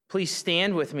Please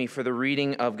stand with me for the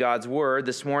reading of God's Word.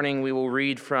 This morning we will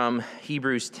read from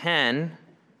Hebrews 10,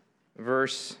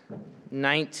 verse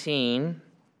 19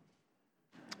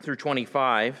 through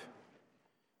 25.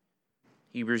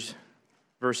 Hebrews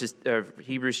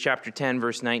chapter 10,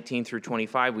 verse 19 through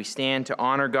 25. We stand to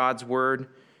honor God's Word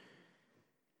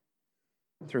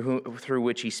through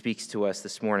which He speaks to us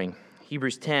this morning.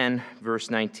 Hebrews 10, verse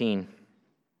 19.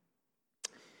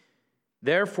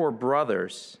 Therefore,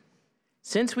 brothers,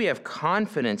 since we have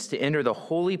confidence to enter the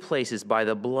holy places by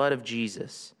the blood of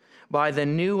Jesus, by the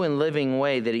new and living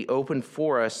way that He opened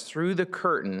for us through the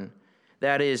curtain,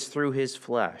 that is, through His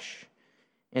flesh,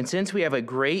 and since we have a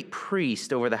great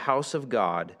priest over the house of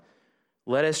God,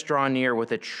 let us draw near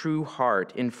with a true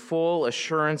heart, in full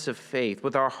assurance of faith,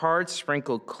 with our hearts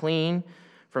sprinkled clean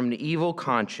from an evil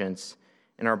conscience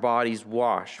and our bodies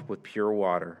washed with pure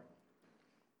water.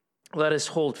 Let us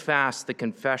hold fast the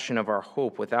confession of our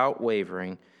hope without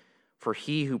wavering, for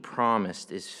He who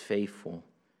promised is faithful.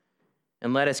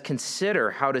 And let us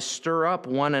consider how to stir up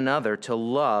one another to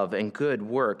love and good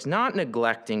works, not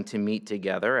neglecting to meet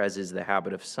together, as is the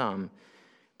habit of some,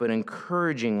 but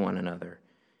encouraging one another,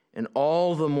 and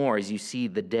all the more as you see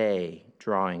the day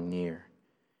drawing near.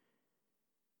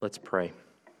 Let's pray.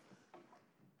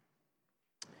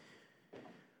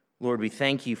 Lord, we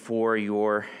thank You for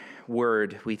Your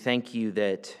Word. We thank You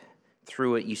that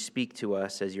through it You speak to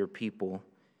us as Your people.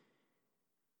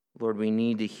 Lord, we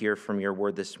need to hear from Your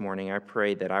Word this morning. I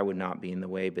pray that I would not be in the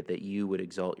way, but that You would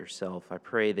exalt Yourself. I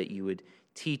pray that You would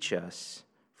teach us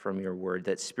from Your Word,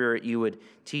 that Spirit, You would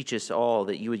teach us all,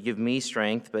 that You would give me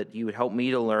strength, but You would help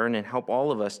me to learn and help all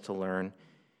of us to learn.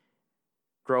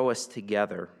 Grow us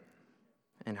together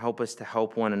and help us to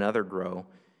help one another grow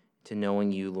to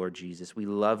knowing You, Lord Jesus. We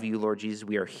love You, Lord Jesus.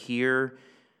 We are here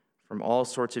from all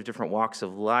sorts of different walks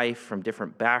of life, from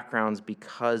different backgrounds,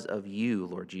 because of You,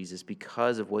 Lord Jesus,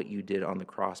 because of what You did on the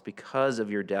cross, because of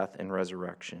Your death and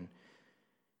resurrection.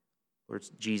 Lord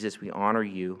Jesus, we honor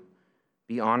You.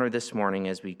 Be honored this morning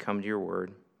as we come to Your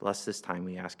Word. Bless this time,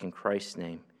 we ask in Christ's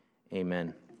name.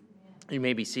 Amen. You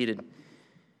may be seated.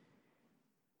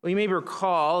 Well, you may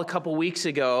recall a couple weeks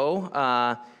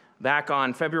ago, back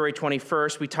on February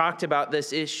 21st, we talked about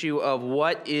this issue of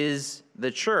what is the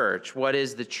church? What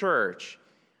is the church?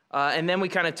 And then we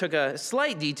kind of took a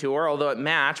slight detour, although it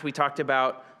matched. We talked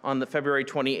about on the February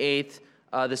 28th,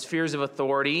 the spheres of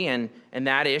authority and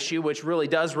that issue, which really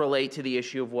does relate to the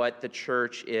issue of what the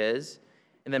church is.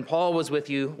 And then Paul was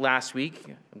with you last week.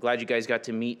 I'm glad you guys got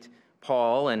to meet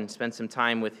Paul and spend some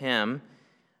time with him.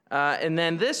 And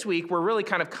then this week, we're really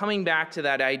kind of coming back to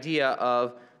that idea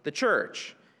of the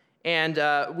church. And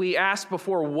we asked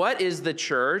before, what is the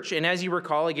church? And as you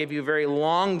recall, I gave you a very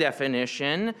long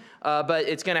definition, but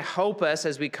it's going to help us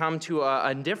as we come to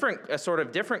a sort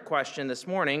of different question this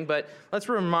morning. But let's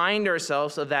remind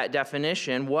ourselves of that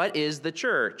definition. What is the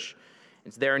church?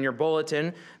 It's there in your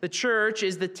bulletin. The church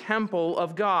is the temple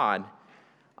of God,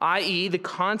 i.e., the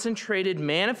concentrated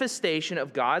manifestation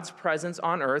of God's presence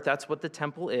on earth. That's what the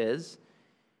temple is.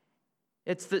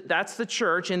 That's the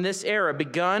church in this era,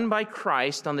 begun by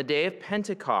Christ on the day of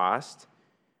Pentecost,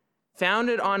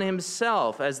 founded on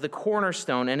Himself as the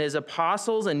cornerstone and His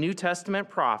apostles and New Testament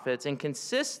prophets, and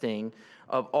consisting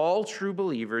of all true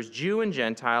believers, Jew and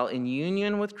Gentile, in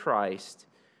union with Christ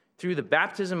through the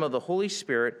baptism of the Holy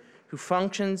Spirit, who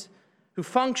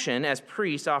function as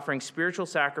priests, offering spiritual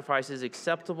sacrifices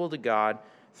acceptable to God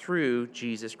through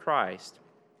Jesus Christ.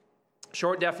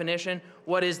 Short definition,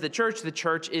 what is the church? The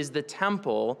church is the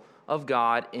temple of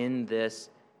God in this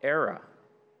era.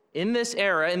 In this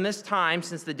era, in this time,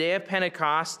 since the day of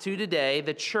Pentecost to today,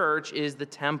 the church is the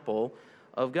temple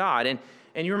of God. And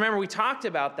you remember we talked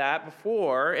about that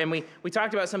before, and we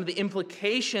talked about some of the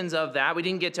implications of that. We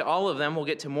didn't get to all of them. We'll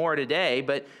get to more today,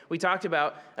 but we talked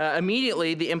about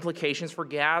immediately the implications for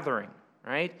gathering,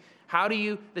 right?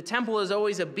 The temple is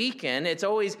always a beacon. It's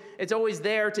always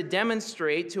there to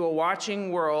demonstrate to a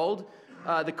watching world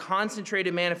the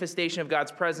concentrated manifestation of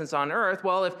God's presence on earth.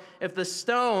 Well, if the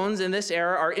stones in this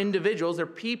era are individuals, they're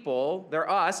people, they're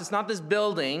us. It's not this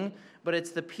building, but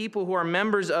it's the people who are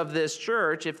members of this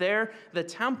church. If they're the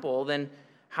temple, then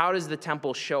how does the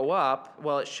temple show up?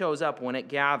 Well, it shows up when it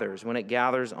gathers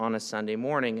on a Sunday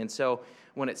morning. And so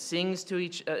when it sings to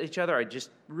each other, I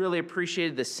just really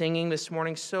appreciated the singing this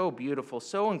morning. So beautiful,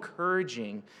 so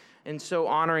encouraging, and so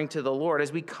honoring to the Lord.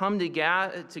 As we come to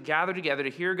gather together to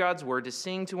hear God's word, to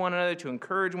sing to one another, to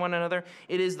encourage one another,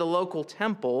 it is the local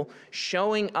temple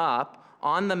showing up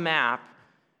on the map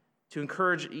to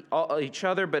encourage each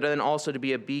other, but then also to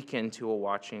be a beacon to a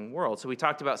watching world. So we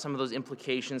talked about some of those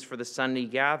implications for the Sunday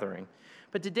gathering.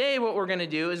 But today what we're going to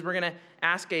do is we're going to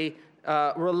ask a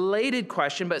related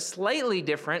question, but slightly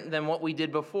different than what we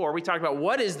did before. We talked about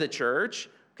what is the church?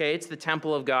 Okay, it's the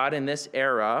temple of God in this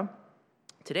era.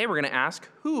 Today we're going to ask,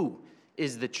 who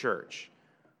is the church?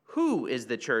 Who is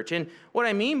the church? And what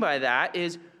I mean by that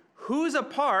is, who's a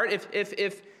part, if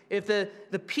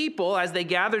the people, as they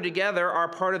gather together, are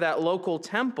part of that local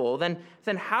temple, then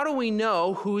how do we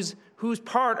know who's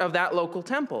part of that local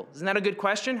temple? Isn't that a good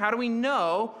question? How do we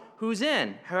know who's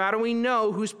in? How do we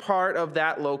know who's part of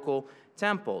that local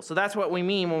temple? So that's what we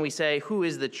mean when we say, who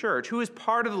is the church? Who is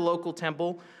part of the local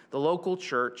temple, the local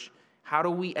church? How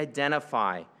do we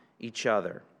identify each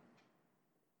other?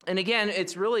 And again,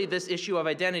 it's really this issue of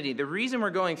identity. The reason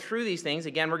we're going through these things,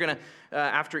 again, we're going to,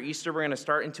 after Easter, we're going to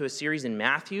start into a series in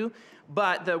Matthew,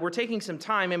 but we're taking some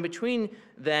time in between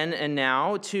then and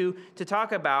now to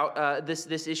talk about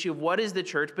this issue of what is the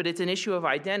church, but it's an issue of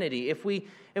identity. If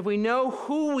we know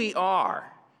who we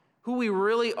are, who we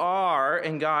really are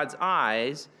in God's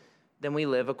eyes, then we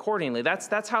live accordingly.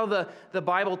 That's how the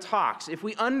Bible talks. If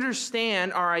we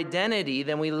understand our identity,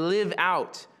 then we live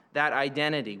out that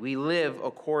identity. We live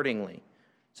accordingly.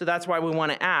 So that's why we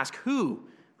want to ask, who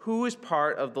is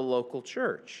part of the local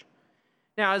church?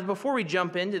 Now, before we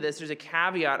jump into this, there's a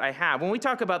caveat I have. When we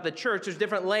talk about the church, there's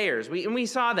different layers. We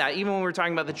saw that even when we were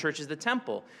talking about the church as the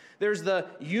temple. There's the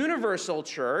universal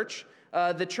church,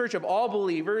 the church of all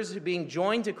believers being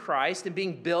joined to Christ and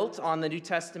being built on the New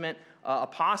Testament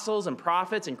apostles and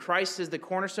prophets, and Christ is the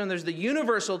cornerstone. There's the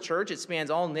universal church. It spans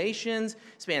all nations,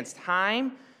 spans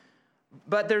time.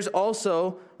 But there's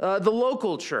also the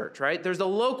local church, right? There's the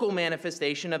local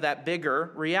manifestation of that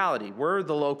bigger reality. We're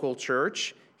the local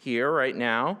church here right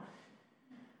now.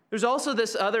 There's also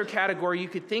this other category you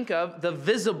could think of, the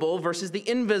visible versus the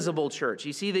invisible church.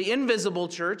 You see, the invisible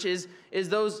church is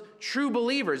those true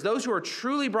believers, those who are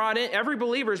truly brought in. Every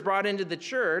believer is brought into the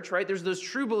church, right? There's those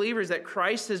true believers that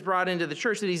Christ has brought into the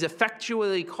church, that he's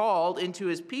effectually called into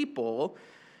his people.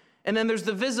 And then there's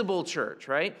the visible church,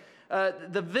 right?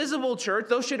 The visible church,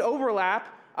 those should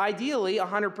overlap ideally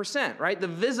 100%, right? The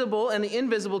visible and the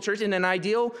invisible church in an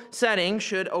ideal setting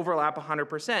should overlap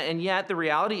 100%. And yet the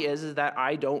reality is that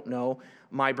I don't know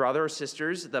my brother or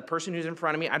sisters, the person who's in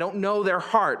front of me. I don't know their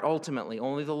heart ultimately.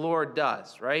 Only the Lord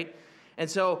does, right? And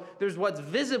so there's what's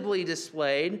visibly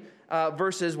displayed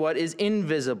versus what is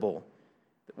invisible.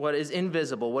 What is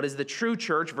invisible? What is the true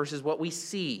church versus what we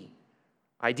see?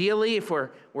 Ideally, if we're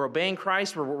obeying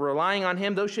Christ, we're relying on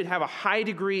him, those should have a high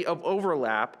degree of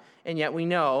overlap, and yet we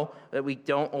know that we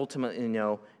don't ultimately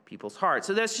know people's hearts.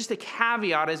 So that's just a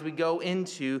caveat as we go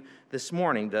into this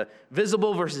morning, the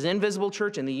visible versus invisible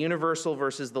church and the universal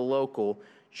versus the local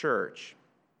church.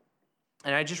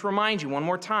 And I just remind you one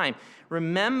more time,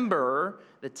 remember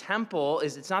the temple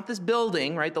it's not this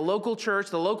building, right? The local church,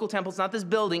 the local temple, it's not this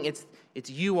building, it's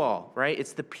you all, right?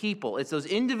 It's the people. It's those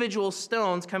individual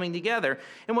stones coming together.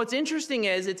 And what's interesting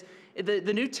is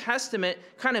the New Testament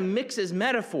kind of mixes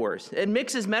metaphors. It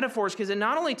mixes metaphors because it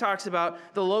not only talks about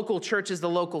the local church as the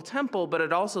local temple, but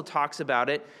it also talks about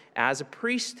it as a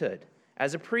priesthood.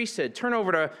 As a priesthood. Turn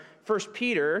over to 1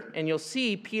 Peter, and you'll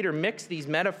see Peter mix these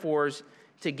metaphors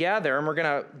together, and we're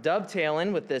going to dovetail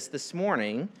in with this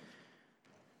morning.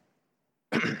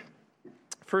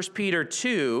 1 Peter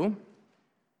 2,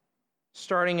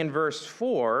 starting in verse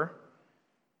 4.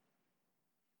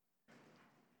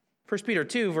 1 Peter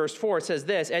 2, verse 4, it says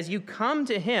this, "As you come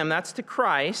to him," that's to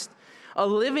Christ, "a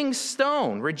living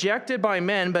stone, rejected by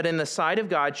men, but in the sight of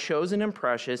God, chosen and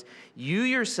precious, you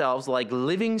yourselves, like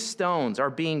living stones, are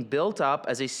being built up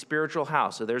as a spiritual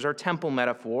house." So there's our temple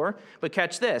metaphor. But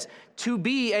catch this, "to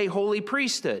be a holy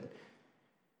priesthood,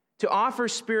 to offer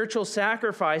spiritual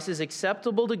sacrifices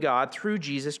acceptable to God through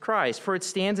Jesus Christ. For it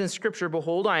stands in Scripture,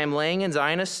 'Behold, I am laying in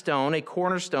Zion a stone, a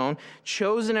cornerstone,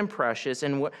 chosen and precious,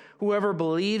 and whoever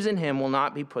believes in him will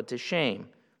not be put to shame.'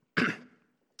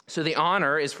 So the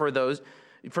honor is for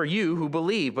you who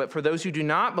believe, but for those who do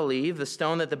not believe, the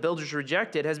stone that the builders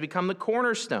rejected has become the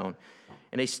cornerstone,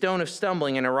 and a stone of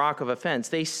stumbling and a rock of offense.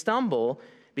 They stumble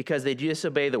because they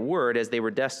disobey the word as they were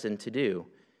destined to do.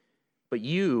 But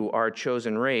you are a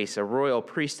chosen race, a royal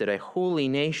priesthood, a holy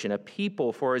nation, a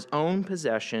people for his own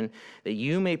possession, that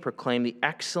you may proclaim the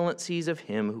excellencies of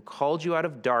him who called you out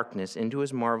of darkness into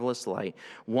his marvelous light.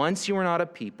 Once you were not a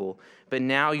people, but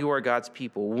now you are God's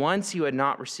people. Once you had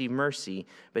not received mercy,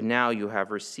 but now you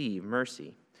have received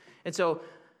mercy." And so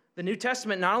the New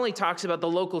Testament not only talks about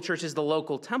the local church as the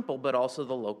local temple, but also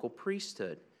the local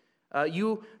priesthood.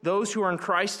 Those who are in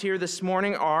Christ here this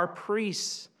morning are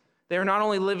priests. They are not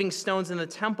only living stones in the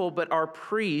temple, but are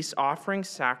priests offering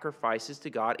sacrifices to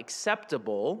God,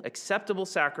 acceptable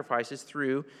sacrifices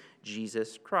through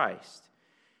Jesus Christ.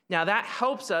 Now, that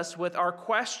helps us with our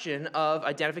question of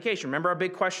identification. Remember, our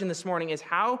big question this morning is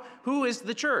who is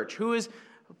the church? Who is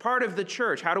part of the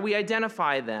church? How do we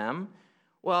identify them?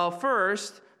 Well,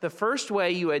 the first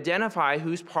way you identify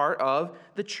who's part of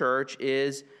the church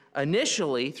is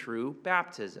initially through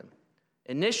baptism.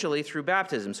 Initially through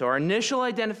baptism. So our initial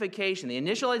identification, the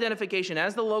initial identification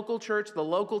as the local church, the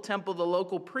local temple, the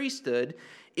local priesthood,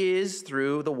 is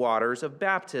through the waters of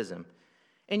baptism.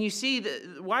 And you see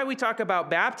why we talk about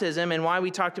baptism and why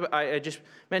we talked about, I just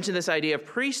mentioned this idea of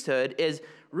priesthood, is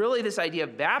really this idea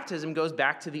of baptism goes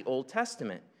back to the Old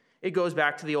Testament. It goes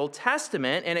back to the Old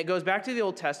Testament, and it goes back to the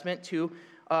Old Testament to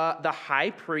the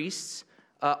high priest's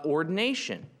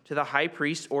ordination, to the high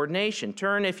priest's ordination.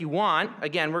 Turn, if you want.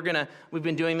 Again, we've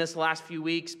been doing this the last few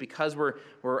weeks because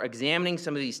we're examining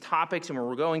some of these topics and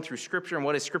we're going through Scripture and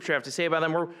what does Scripture have to say about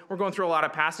them. We're going through a lot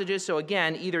of passages. So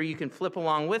again, either you can flip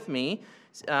along with me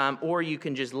or you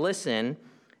can just listen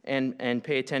and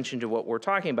pay attention to what we're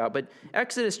talking about. But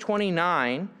Exodus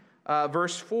 29,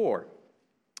 verse 4.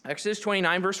 Exodus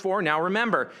 29, verse 4. Now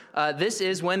remember, this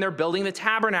is when they're building the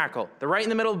tabernacle. They're right in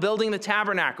the middle of building the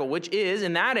tabernacle, which is,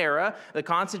 in that era, the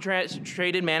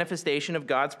concentrated manifestation of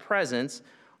God's presence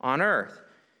on earth.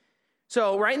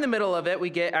 So right in the middle of it, we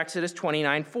get Exodus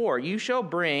 29, 4. You shall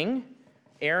bring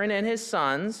Aaron and his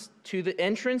sons to the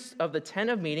entrance of the tent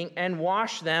of meeting and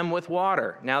wash them with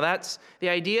water. Now that's the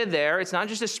idea there. It's not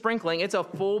just a sprinkling, it's a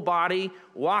full body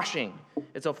washing.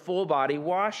 It's a full body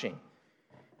washing.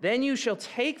 Then you shall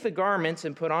take the garments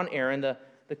and put on Aaron the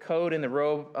coat and the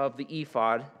robe of the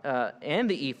ephod, and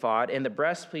the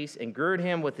breastpiece, and gird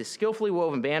him with the skillfully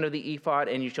woven band of the ephod,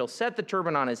 and you shall set the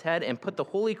turban on his head and put the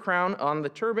holy crown on the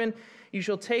turban. You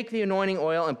shall take the anointing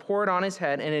oil and pour it on his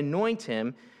head and anoint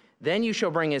him. Then you shall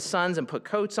bring his sons and put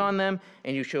coats on them,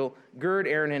 and you shall gird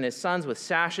Aaron and his sons with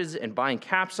sashes and bind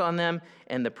caps on them,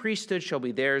 and the priesthood shall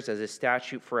be theirs as a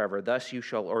statute forever. Thus you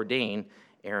shall ordain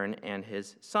Aaron and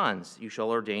his sons. You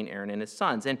shall ordain Aaron and his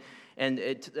sons. And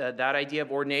that idea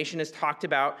of ordination is talked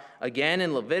about again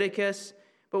in Leviticus.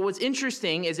 But what's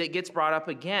interesting is it gets brought up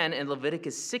again in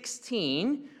Leviticus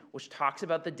 16, which talks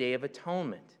about the Day of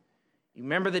Atonement. You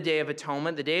remember the Day of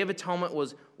Atonement? The Day of Atonement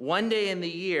was one day in the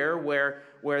year where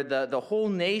the whole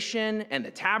nation and the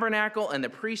tabernacle and the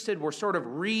priesthood were sort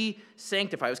of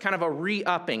re-sanctified. It was kind of a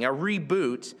re-upping, a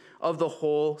reboot of the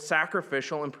whole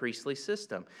sacrificial and priestly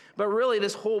system. But really,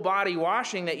 this whole body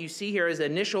washing that you see here as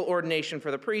initial ordination for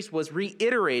the priest was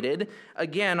reiterated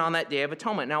again on that Day of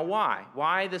Atonement. Now, why?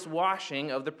 Why this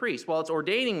washing of the priest? Well, it's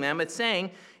ordaining them. It's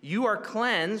saying you are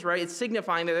cleansed, right? It's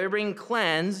signifying that they're being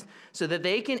cleansed so that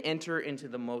they can enter into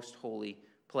the most holy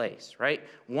place, right?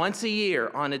 Once a year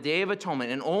on a Day of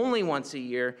Atonement, and only once a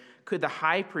year, could the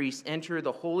high priest enter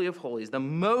the Holy of Holies, the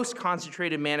most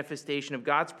concentrated manifestation of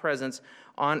God's presence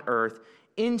on earth,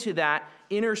 into that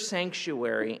inner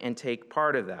sanctuary and take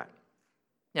part of that.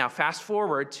 Now, fast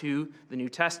forward to the New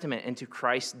Testament and to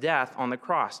Christ's death on the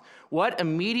cross. What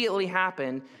immediately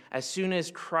happened as soon as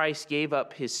Christ gave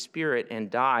up his spirit and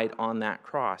died on that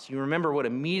cross? You remember what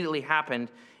immediately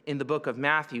happened in the book of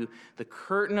Matthew. The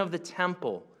curtain of the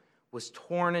temple was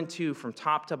torn in two from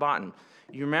top to bottom.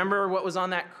 You remember what was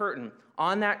on that curtain?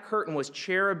 On that curtain was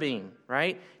cherubim,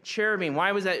 right? Cherubim.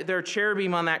 Why was there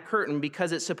cherubim on that curtain?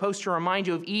 Because it's supposed to remind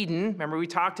you of Eden. Remember, we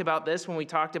talked about this when we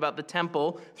talked about the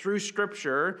temple through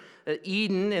Scripture.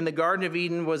 Eden, in the Garden of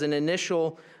Eden, was an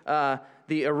initial,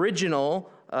 the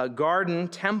original garden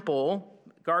temple,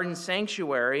 garden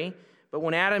sanctuary. But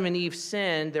when Adam and Eve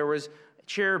sinned, there was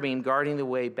cherubim guarding the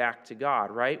way back to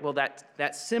God, right? Well,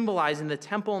 that symbolizing the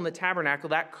temple and the tabernacle,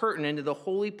 that curtain into the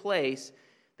holy place,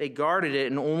 they guarded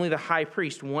it, and only the high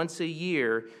priest once a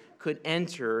year could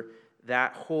enter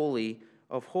that holy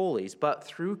of holies. But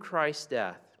through Christ's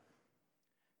death,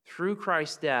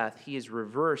 he has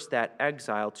reversed that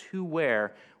exile to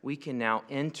where we can now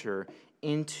enter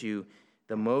into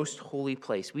the most holy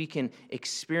place. We can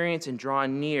experience and draw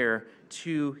near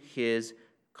to his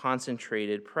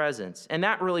concentrated presence. And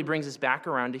that really brings us back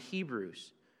around to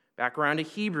Hebrews.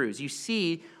 You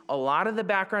see a lot of the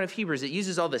background of Hebrews. It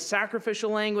uses all the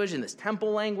sacrificial language and this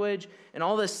temple language and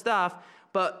all this stuff,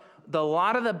 but a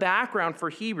lot of the background for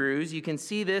Hebrews, you can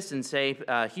see this in, say,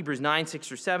 Hebrews 9,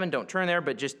 6, or 7. Don't turn there,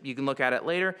 but just you can look at it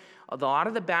later. A lot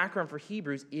of the background for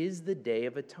Hebrews is the Day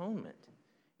of Atonement.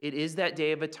 It is that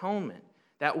Day of Atonement,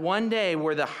 that one day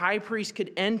where the high priest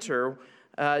could enter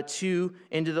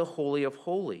into the Holy of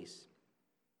Holies.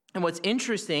 And what's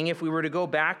interesting, if we were to go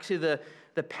back to the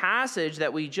passage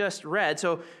that we just read,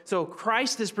 so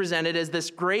Christ is presented as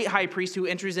this great high priest who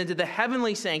enters into the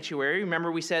heavenly sanctuary.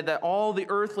 Remember, we said that all the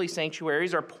earthly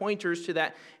sanctuaries are pointers to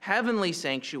that heavenly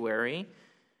sanctuary.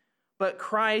 But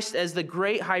Christ, as the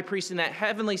great high priest in that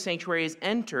heavenly sanctuary, has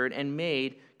entered and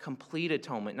made complete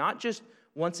atonement, not just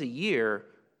once a year,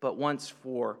 but once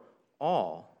for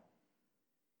all.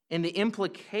 And the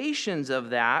implications of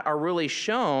that are really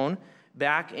shown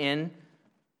back in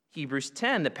Hebrews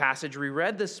 10, the passage we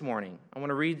read this morning. I want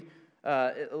to read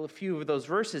a few of those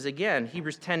verses again.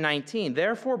 Hebrews 10:19.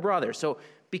 Therefore, brothers, so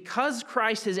because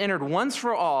Christ has entered once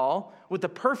for all with the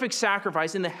perfect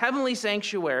sacrifice in the heavenly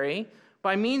sanctuary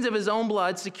by means of his own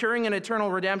blood, securing an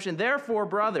eternal redemption, therefore,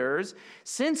 brothers,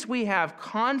 since we have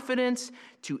confidence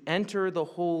to enter the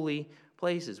holy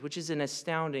places, which is an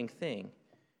astounding thing.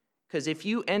 Because if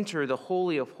you enter the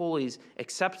Holy of Holies,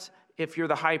 except if you're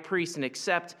the high priest and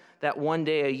accept that one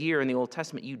day a year in the Old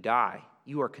Testament, you die.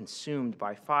 You are consumed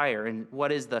by fire. And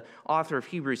what is the author of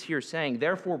Hebrews here saying?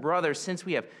 Therefore, brothers, since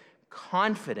we have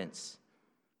confidence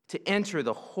to enter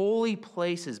the holy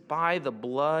places by the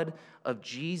blood of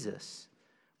Jesus,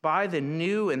 by the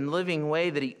new and living way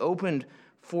that he opened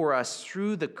for us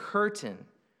through the curtain,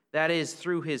 that is,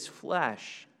 through his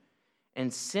flesh,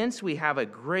 and since we have a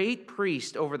great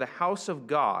priest over the house of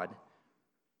God,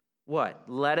 what?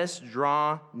 Let us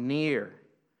draw near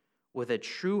with a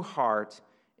true heart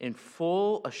in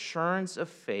full assurance of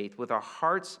faith, with our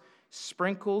hearts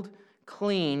sprinkled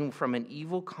clean from an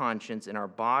evil conscience and our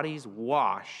bodies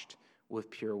washed with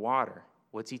pure water.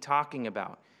 What's he talking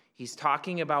about? He's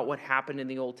talking about what happened in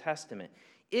the Old Testament.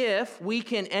 If we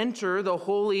can enter the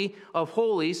Holy of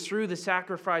Holies through the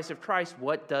sacrifice of Christ,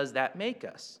 what does that make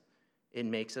us? It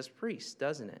makes us priests,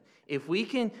 doesn't it? If we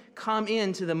can come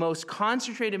into the most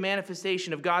concentrated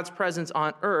manifestation of God's presence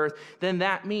on earth, then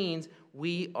that means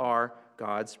we are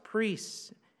God's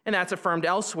priests. And that's affirmed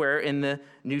elsewhere in the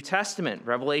New Testament.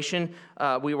 Revelation,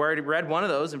 we already read one of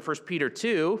those in 1 Peter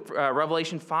 2.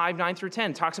 Revelation 5, 9 through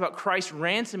 10 talks about Christ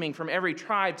ransoming from every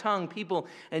tribe, tongue, people,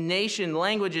 and nation,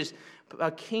 languages,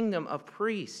 a kingdom of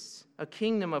priests. A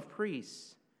kingdom of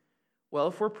priests. Well,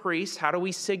 if we're priests, how do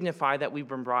we signify that we've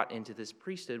been brought into this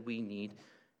priesthood? We need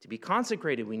to be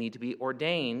consecrated. We need to be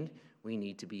ordained. We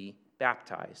need to be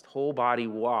baptized, whole body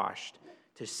washed,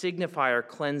 to signify our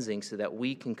cleansing so that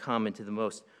we can come into the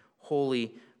most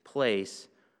holy place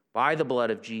by the blood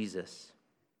of Jesus.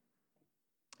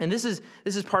 And this is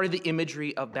part of the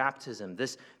imagery of baptism,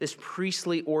 this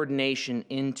priestly ordination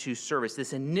into service,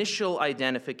 this initial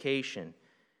identification.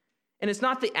 And it's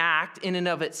not the act in and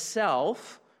of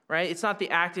itself, right? It's not the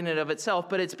act in and of itself,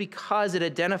 but it's because it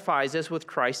identifies us with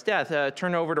Christ's death.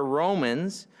 Turn over to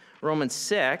Romans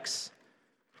 6.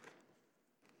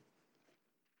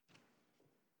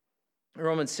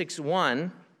 Romans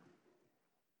 6:1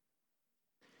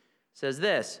 says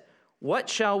this, what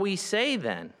shall we say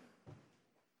then?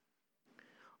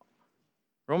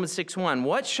 Romans 6:1,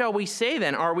 what shall we say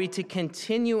then? Are we to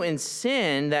continue in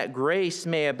sin that grace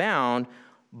may abound?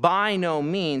 By no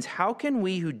means. How can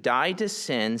we who died to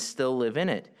sin still live in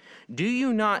it? Do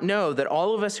you not know that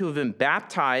all of us who have been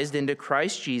baptized into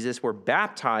Christ Jesus were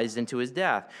baptized into his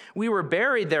death? We were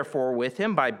buried, therefore, with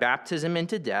him by baptism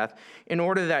into death, in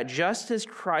order that just as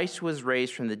Christ was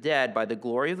raised from the dead by the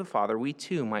glory of the Father, we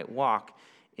too might walk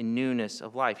in newness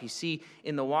of life. You see,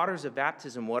 in the waters of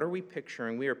baptism, what are we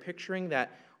picturing? We are picturing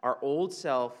that our old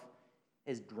self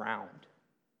is drowned,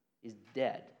 is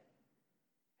dead,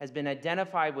 has been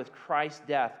identified with Christ's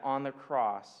death on the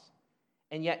cross.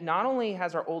 And yet not only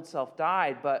has our old self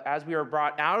died, but as we are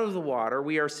brought out of the water,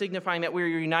 we are signifying that we are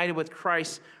united with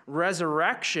Christ's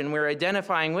resurrection. We're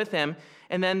identifying with him.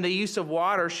 And then the use of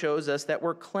water shows us that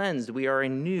we're cleansed. We are a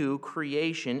new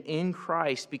creation in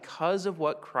Christ because of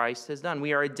what Christ has done.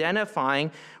 We are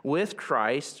identifying with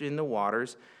Christ in the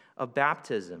waters of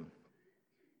baptism.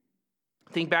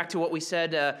 Think back to what we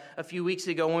said a few weeks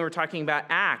ago when we were talking about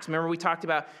Acts. Remember, we talked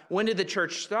about when did the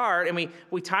church start, and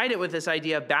we tied it with this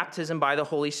idea of baptism by the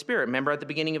Holy Spirit. Remember, at the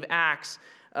beginning of Acts,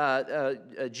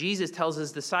 Jesus tells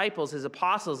his disciples, his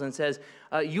apostles, and says,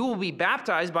 you will be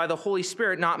baptized by the Holy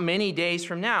Spirit not many days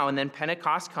from now. And then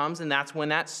Pentecost comes, and that's when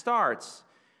that starts.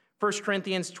 1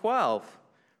 Corinthians 12.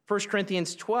 1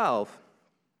 Corinthians 12.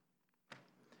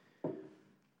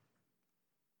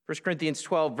 1 Corinthians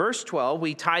 12, verse 12,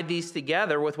 we tied these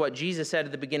together with what Jesus said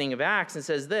at the beginning of Acts and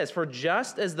says this, for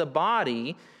just as the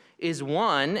body is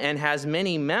one and has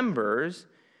many members,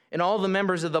 and all the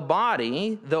members of the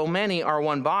body, though many, are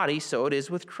one body, so it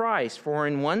is with Christ. For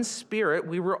in one Spirit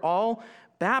we were all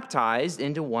baptized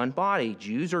into one body,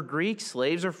 Jews or Greeks,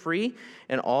 slaves or free,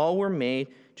 and all were made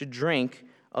to drink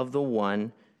of the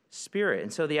one Spirit.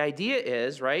 And so the idea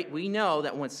is, right, we know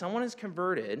that when someone is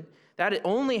converted, that it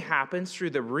only happens through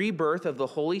the rebirth of the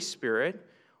Holy Spirit.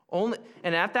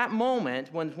 And at that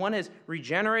moment, when one is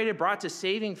regenerated, brought to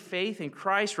saving faith in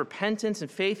Christ, repentance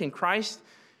and faith in Christ,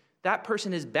 that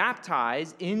person is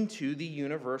baptized into the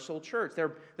universal church.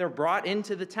 They're brought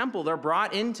into the temple. They're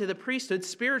brought into the priesthood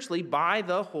spiritually by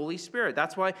the Holy Spirit.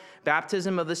 That's why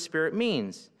baptism of the Spirit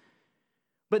means.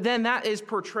 But then that is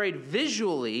portrayed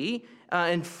visually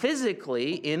and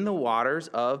physically in the waters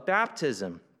of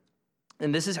baptism.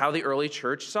 And this is how the early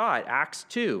church saw it. Acts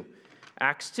 2,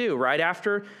 right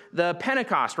after the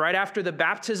Pentecost, right after the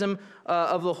baptism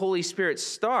of the Holy Spirit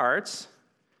starts,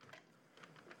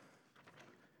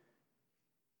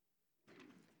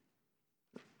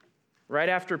 right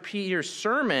after Peter's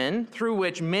sermon, through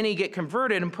which many get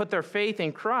converted and put their faith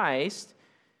in Christ,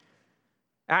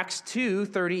 Acts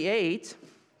 2:38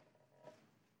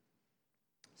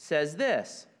 says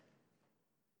this.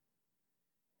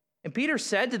 And Peter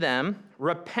said to them,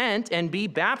 "Repent and be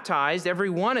baptized,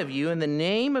 every one of you, in the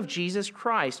name of Jesus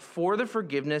Christ for the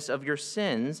forgiveness of your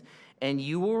sins, and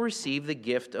you will receive the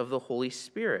gift of the Holy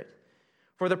Spirit.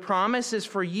 For the promise is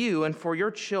for you and for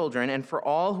your children and for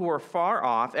all who are far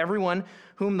off, everyone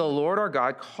whom the Lord our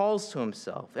God calls to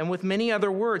himself." And with many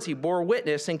other words he bore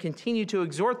witness and continued to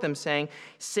exhort them, saying,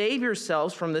 "Save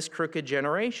yourselves from this crooked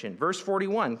generation." Verse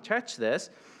 41, catch this.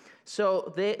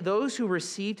 So those who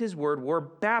received his word were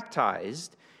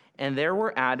baptized, and there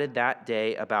were added that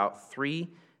day about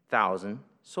 3,000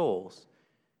 souls.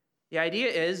 The idea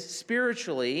is,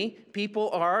 spiritually,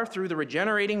 people are, through the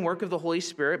regenerating work of the Holy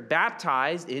Spirit,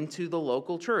 baptized into the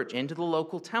local church, into the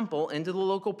local temple, into the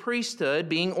local priesthood,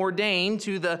 being ordained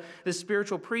to the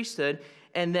spiritual priesthood.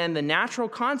 And then the natural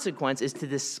consequence is to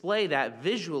display that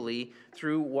visually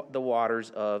through the waters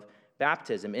of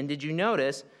baptism. And did you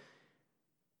notice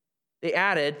they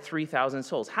added 3,000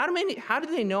 souls? How did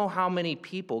they know how many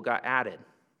people got added?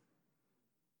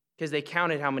 Because they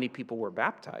counted how many people were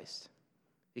baptized.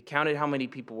 They counted how many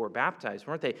people were baptized,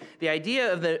 weren't they? The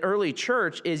idea of the early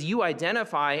church is you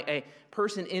identify a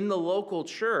person in the local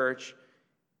church,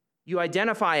 you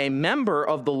identify a member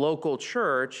of the local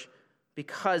church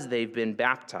because they've been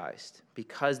baptized.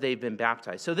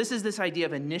 So this is this idea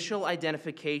of initial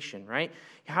identification, right?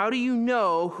 How do you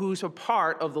know who's a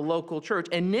part of the local church?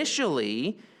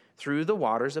 Initially, through the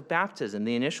waters of baptism,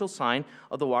 the initial sign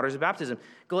of the waters of baptism.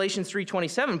 Galatians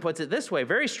 3:27 puts it this way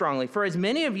very strongly: for as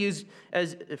many of you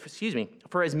as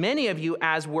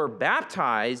were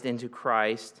baptized into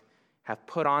Christ have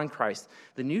put on Christ.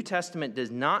 The New Testament does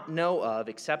not know of,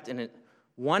 except in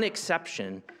one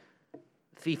exception,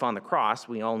 thief on the cross.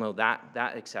 We all know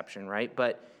that exception, right?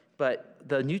 But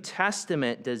the New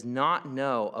Testament does not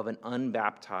know of an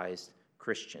unbaptized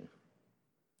Christian.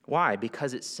 Why?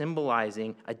 Because it's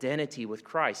symbolizing identity with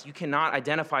Christ. You cannot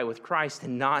identify with Christ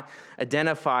and not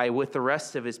identify with the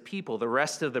rest of his people, the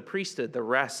rest of the priesthood, the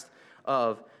rest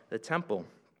of the temple.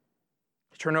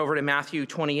 Turn over to Matthew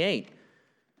 28.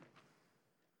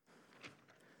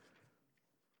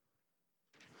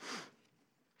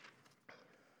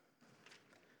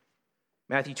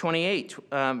 Matthew 28,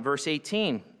 verse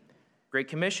 18, Great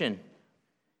Commission.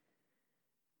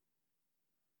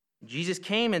 Jesus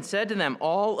came and said to them,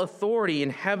 "All authority in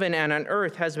heaven and on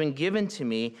earth has been given to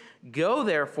me. Go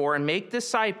therefore and make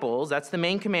disciples." That's the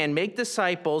main command. Make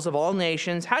disciples of all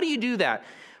nations. How do you do that?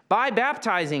 By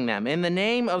baptizing them in the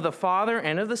name of the Father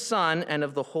and of the Son and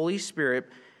of the Holy Spirit,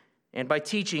 and by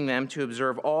teaching them to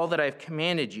observe all that I have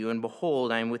commanded you. And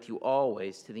behold, I am with you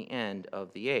always to the end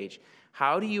of the age.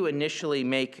 How do you initially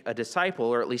make a disciple,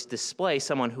 or at least display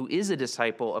someone who is a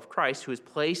disciple of Christ, who has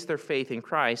placed their faith in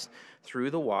Christ?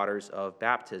 Through the waters of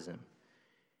baptism.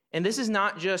 And this is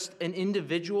not just an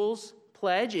individual's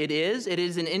pledge. It is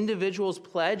an individual's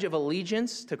pledge of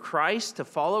allegiance to Christ, to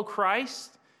follow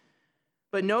Christ.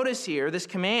 But notice here, this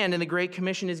command in the Great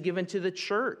Commission is given to the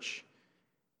church.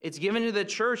 It's given to the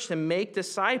church to make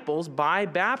disciples by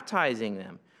baptizing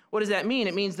them. What does that mean?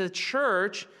 It means the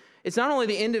church, it's not only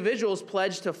the individual's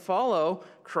pledge to follow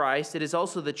Christ, it is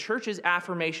also the church's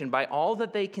affirmation by all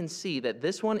that they can see that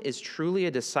this one is truly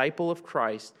a disciple of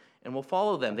Christ and will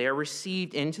follow them. They are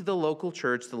received into the local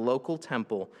church, the local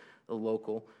temple, the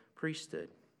local priesthood.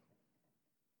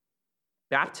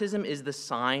 Baptism is the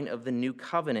sign of the new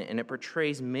covenant, and it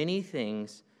portrays many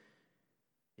things.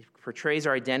 It portrays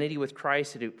our identity with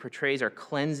Christ, it portrays our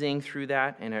cleansing through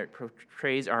that, and it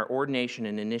portrays our ordination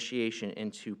and initiation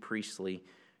into priestly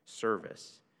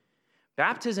service.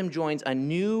 Baptism joins a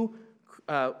new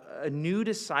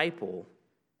disciple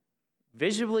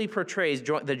visibly portrays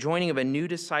the joining of a new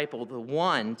disciple, the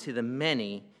one to the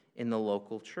many in the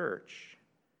local church.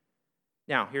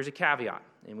 Now, here's a caveat,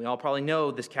 and we all probably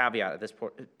know this caveat at this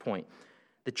point.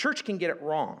 The church can get it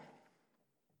wrong.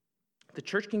 The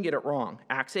church can get it wrong.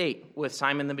 Acts 8 with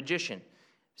Simon the magician.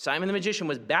 Simon the magician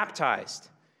was baptized.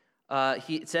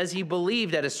 It says he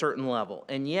believed at a certain level,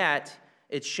 and yet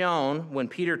it's shown when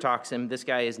Peter talks to him, this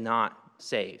guy is not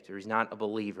saved, or he's not a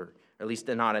believer, or at least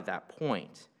not at that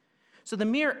point. So the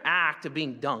mere act of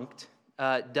being dunked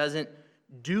doesn't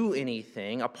do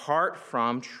anything apart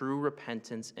from true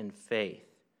repentance and faith.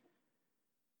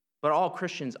 But all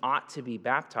Christians ought to be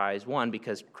baptized, one,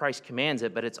 because Christ commands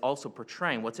it, but it's also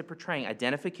portraying. What's it portraying?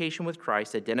 Identification with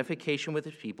Christ, identification with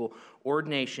his people,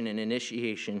 ordination and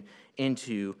initiation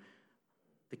into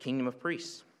the kingdom of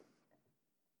priests.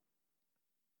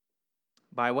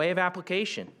 By way of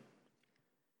application,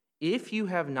 if you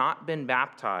have not been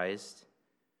baptized,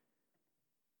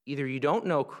 either you don't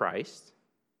know Christ,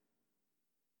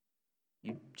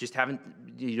 you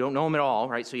don't know him at all,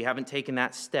 right? So you haven't taken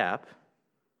that step.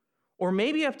 Or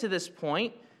maybe up to this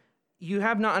point, you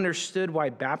have not understood why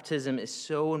baptism is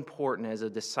so important as a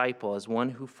disciple, as one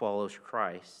who follows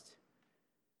Christ.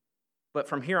 But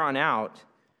from here on out,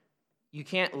 you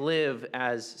can't live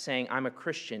as saying, I'm a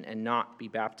Christian, and not be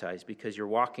baptized because you're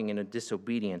walking in a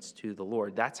disobedience to the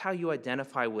Lord. That's how you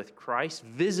identify with Christ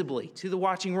visibly to the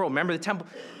watching world. Remember, the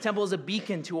temple is a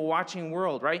beacon to a watching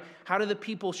world, right? How do the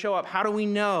people show up? How do we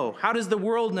know? How does the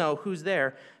world know who's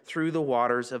there? Through the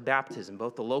waters of baptism,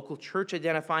 both the local church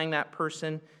identifying that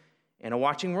person and a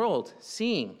watching world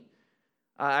seeing.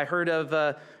 I heard of,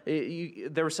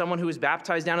 there was someone who was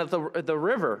baptized down at the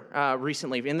river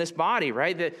recently in this body,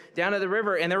 right? Down at the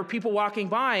river, and there were people walking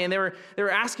by, and they were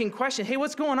asking questions. Hey,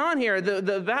 what's going on here?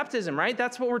 The baptism, right?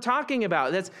 That's what we're talking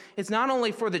about. It's not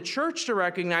only for the church to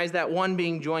recognize that one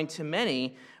being joined to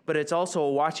many, but it's also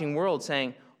a watching world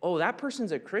saying, oh, that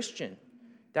person's a Christian.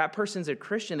 That person's a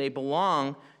Christian. They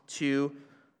belong to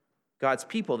God's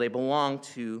people. They belong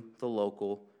to the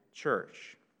local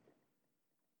church.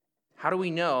 How do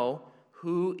we know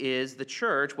who is the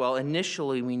church? Well,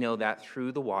 initially we know that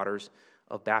through the waters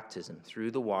of baptism,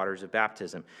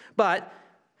 But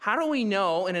how do we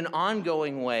know in an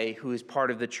ongoing way who is part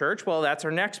of the church? Well, that's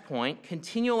our next point.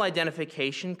 Continual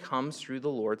identification comes through the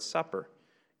Lord's Supper.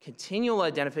 Continual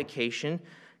identification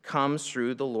comes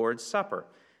through the Lord's Supper.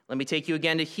 Let me take you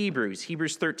again to Hebrews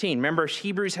 13. Remember,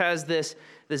 Hebrews has this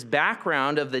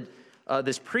background of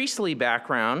this priestly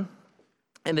background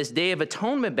and this Day of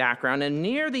Atonement background. And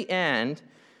near the end,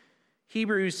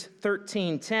 Hebrews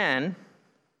 13:10,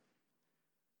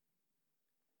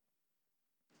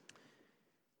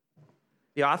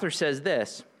 the author says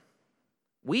this: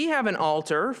 we have an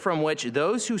altar from which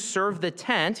those who serve the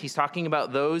tent, he's talking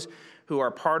about those who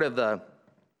are part of the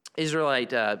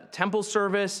Israelite temple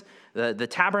service, the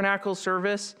tabernacle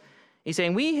service. He's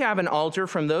saying we have an altar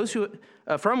from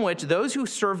which those who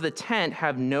serve the tent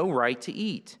have no right to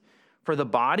eat. For the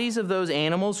bodies of those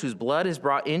animals whose blood is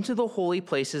brought into the holy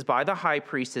places by the high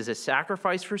priest as a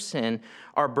sacrifice for sin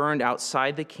are burned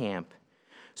outside the camp.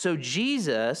 So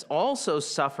Jesus also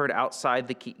suffered outside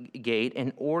the gate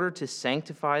in order to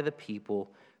sanctify the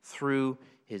people through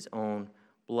his own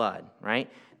blood, right?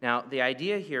 Now, the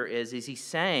idea here is he's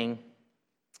saying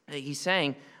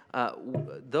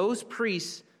those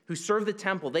priests who serve the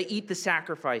temple, they eat the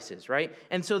sacrifices, right?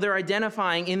 And so they're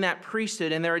identifying in that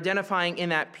priesthood, and they're identifying in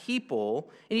that people,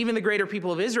 and even the greater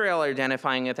people of Israel are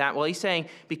identifying with that. Well, he's saying,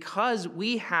 because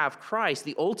we have Christ,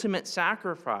 the ultimate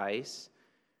sacrifice,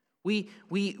 we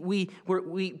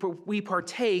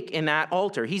partake in that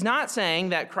altar. He's not saying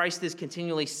that Christ is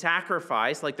continually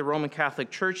sacrificed like the Roman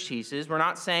Catholic Church teaches. We're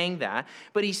not saying that.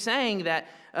 But he's saying that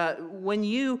when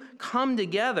you come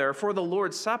together for the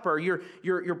Lord's Supper,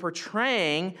 you're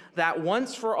portraying that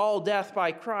once for all death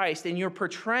by Christ, and you're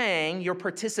portraying your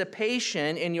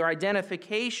participation and your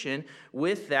identification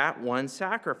with that one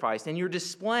sacrifice. And you're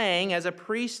displaying as a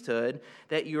priesthood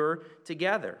that you're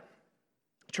together.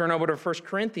 Turn over to 1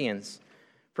 Corinthians.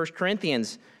 1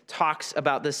 Corinthians talks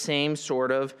about the same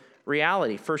sort of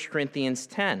reality. 1 Corinthians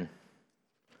 10.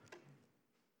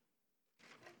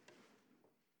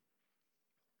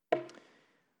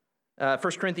 1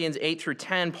 Corinthians 8 through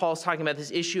 10, Paul's talking about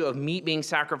this issue of meat being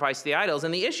sacrificed to the idols.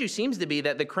 And the issue seems to be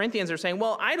that the Corinthians are saying,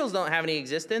 well, idols don't have any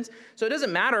existence, so it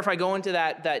doesn't matter if I go into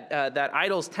that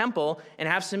idol's temple and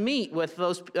have some meat with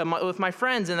my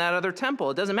friends in that other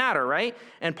temple. It doesn't matter, right?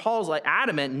 And Paul's like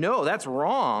adamant, no, that's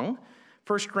wrong.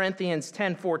 1 Corinthians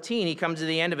 10:14, he comes to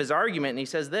the end of his argument and he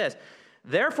says this: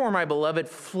 therefore, my beloved,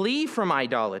 flee from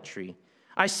idolatry.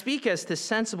 I speak as to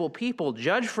sensible people.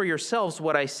 Judge for yourselves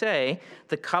what I say.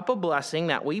 The cup of blessing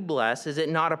that we bless, is it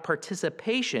not a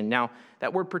participation? Now,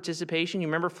 that word participation, you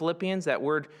remember Philippians, that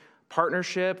word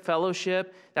partnership,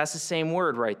 fellowship, that's the same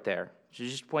word right there. So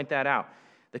just point that out.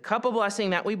 The cup of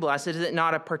blessing that we bless, is it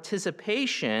not a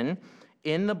participation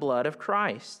in the blood of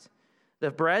Christ? The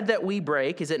bread that we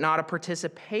break, is it not a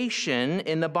participation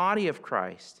in the body of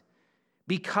Christ?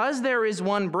 Because there is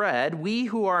one bread, we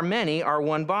who are many are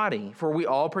one body, for we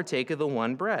all partake of the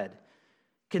one bread.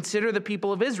 Consider the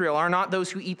people of Israel are not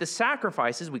those who eat the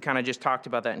sacrifices, we kind of just talked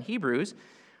about that in Hebrews,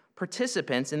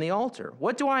 participants in the altar.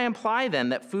 What do I imply then,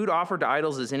 that food offered to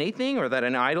idols is anything, or that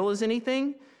an idol is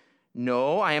anything?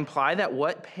 No, I imply that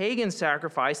what pagan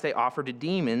sacrifice they offer to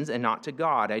demons and not to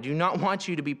God. I do not want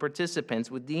you to be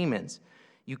participants with demons.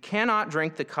 You cannot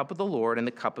drink the cup of the Lord and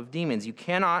the cup of demons. You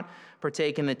cannot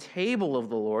partake in the table of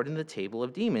the Lord and the table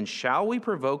of demons. Shall we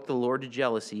provoke the Lord to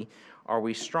jealousy? Are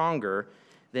we stronger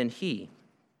than he?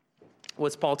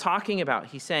 What's Paul talking about?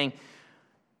 He's saying,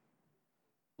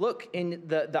 look, in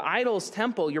the idol's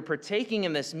temple, you're partaking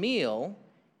in this meal,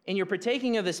 and you're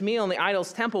partaking of this meal in the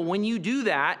idol's temple. When you do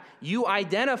that, you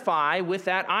identify with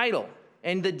that idol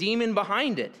and the demon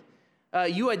behind it.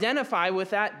 You identify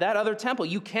with that other temple.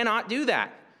 You cannot do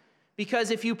that.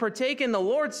 Because if you partake in the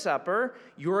Lord's Supper,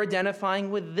 you're identifying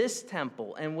with this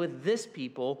temple and with this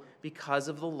people because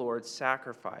of the Lord's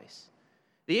sacrifice.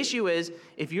 The issue is,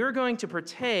 if you're going to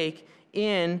partake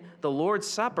in the Lord's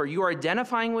Supper, you are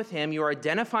identifying with him, you are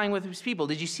identifying with his people.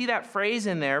 Did you see that phrase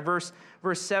in there, verse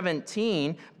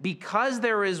 17? Because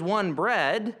there is one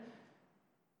bread,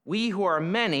 we who are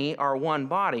many are one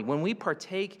body. When we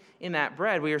partake in that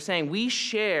bread, we are saying we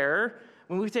share.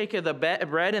 When we take the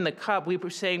bread and the cup, we are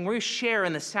saying we share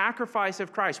in the sacrifice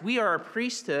of Christ. We are a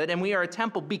priesthood and we are a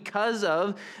temple because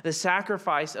of the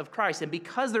sacrifice of Christ. And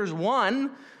because there's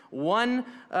one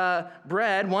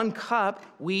bread, one cup,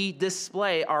 we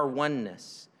display our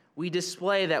oneness. We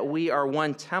display that we are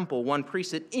one temple, one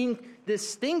priesthood, in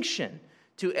distinction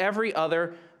to every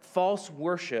other false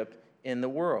worship in the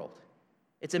world.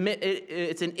 It's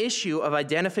an issue of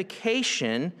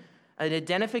identification, an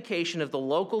identification of the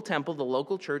local temple, the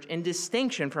local church, in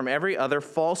distinction from every other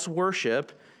false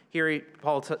worship. Here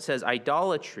Paul says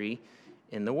idolatry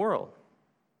in the world.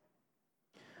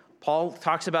 Paul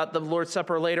talks about the Lord's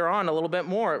Supper later on a little bit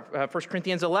more. 1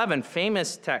 Corinthians 11,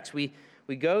 famous text. We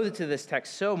go to this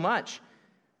text so much.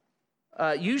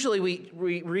 Usually we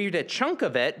read a chunk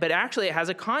of it, but actually it has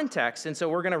a context. And so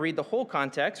we're going to read the whole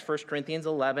context, 1 Corinthians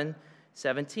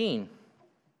 11:17.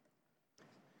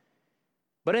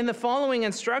 But in the following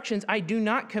instructions, I do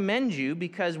not commend you,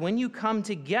 because when you come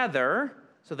together,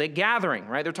 so the gathering,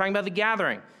 right? They're talking about the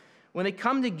gathering. When they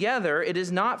come together, it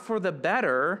is not for the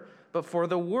better, but for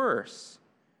the worse.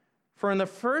 For in the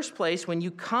first place, when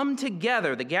you come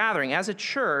together, the gathering, as a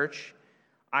church,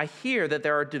 I hear that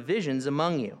there are divisions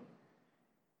among you.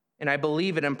 And I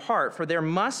believe it in part, for there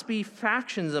must be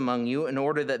factions among you in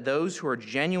order that those who are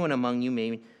genuine among you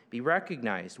may be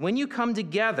recognized. When you come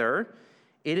together,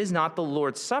 it is not the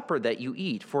Lord's Supper that you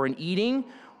eat. For in eating,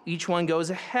 each one goes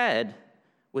ahead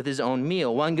with his own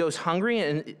meal. One goes hungry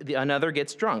and another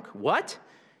gets drunk. What?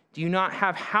 Do you not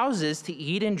have houses to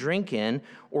eat and drink in,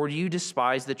 or do you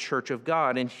despise the church of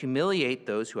God and humiliate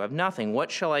those who have nothing? What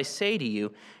shall I say to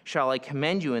you? Shall I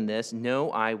commend you in this? No,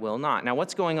 I will not. Now,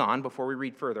 what's going on before we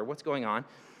read further? What's going on?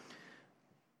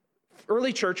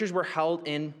 Early churches were held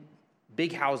in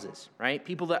big houses, right?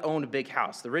 People that owned a big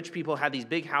house. The rich people had these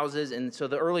big houses, and so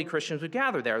the early Christians would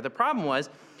gather there. The problem was,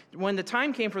 when the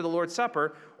time came for the Lord's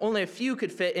Supper, only a few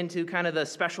could fit into kind of the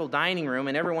special dining room,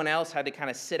 and everyone else had to kind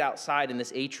of sit outside in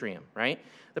this atrium, right?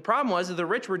 The problem was that the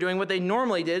rich were doing what they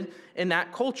normally did in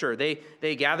that culture.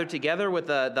 They gathered together with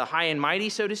the high and mighty,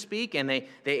 so to speak, and they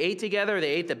ate together,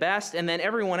 they ate the best, and then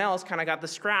everyone else kind of got the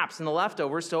scraps and the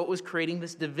leftovers, so it was creating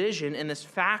this division and this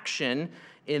faction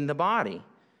in the body.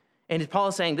 And Paul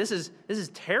is saying, this is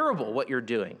terrible what you're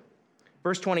doing.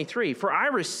 Verse 23, for I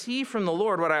received from the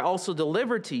Lord what I also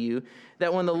delivered to you,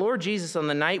 that when the Lord Jesus on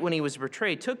the night when he was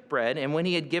betrayed took bread, and when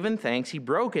he had given thanks, he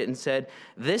broke it and said,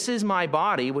 this is my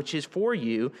body, which is for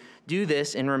you. Do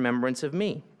this in remembrance of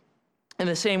me. In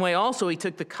the same way also he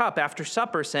took the cup after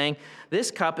supper, saying,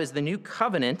 this cup is the new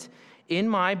covenant in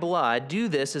my blood. Do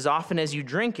this as often as you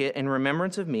drink it in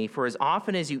remembrance of me. For as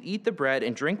often as you eat the bread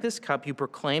and drink this cup, you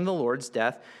proclaim the Lord's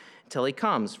death till he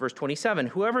comes. Verse 27,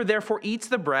 whoever therefore eats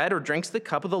the bread or drinks the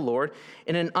cup of the Lord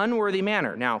in an unworthy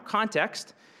manner. Now,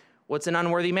 context, what's an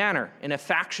unworthy manner? In a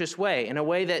factious way, in a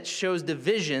way that shows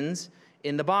divisions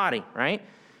in the body, right?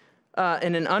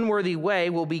 In an unworthy way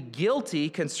will be guilty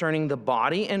concerning the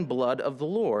body and blood of the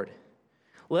Lord.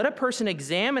 Let a person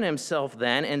examine himself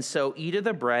then, and so eat of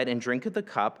the bread and drink of the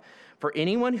cup. For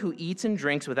anyone who eats and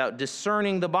drinks without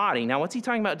discerning the body. Now, what's he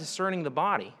talking about discerning the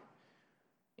body?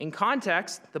 In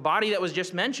context, the body that was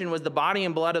just mentioned was the body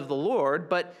and blood of the Lord,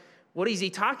 but what is he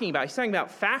talking about? He's talking about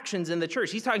factions in the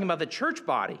church. He's talking about the church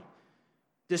body.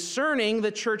 Discerning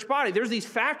the church body. There's these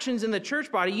factions in the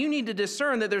church body. You need to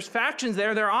discern that there's factions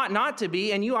there ought not to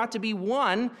be, and you ought to be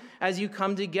one as you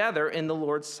come together in the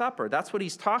Lord's Supper. That's what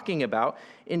he's talking about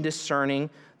in discerning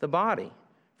the body.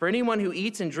 For anyone who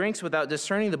eats and drinks without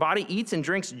discerning the body eats and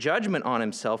drinks judgment on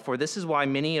himself, for this is why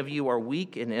many of you are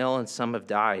weak and ill, and some have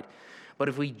died. But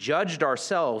if we judged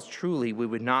ourselves, truly we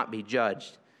would not be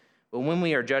judged. But when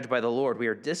we are judged by the Lord, we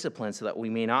are disciplined so that we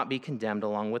may not be condemned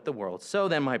along with the world. So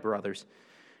then, my brothers,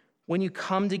 when you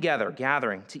come together,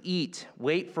 gathering to eat,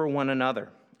 wait for one another.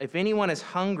 If anyone is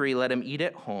hungry, let him eat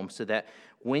at home, so that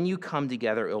when you come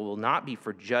together, it will not be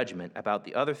for judgment. About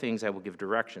the other things, I will give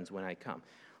directions when I come.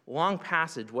 Long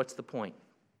passage, what's the point?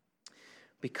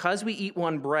 Because we eat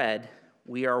one bread,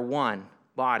 we are one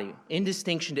body, in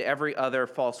distinction to every other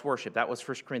false worship. That was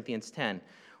 1 Corinthians 10.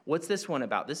 What's this one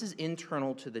about? This is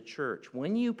internal to the church.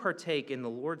 When you partake in the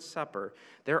Lord's Supper,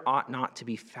 there ought not to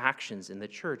be factions in the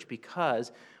church,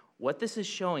 because what this is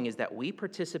showing is that we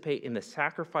participate in the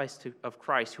sacrifice of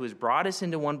Christ, who has brought us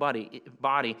into one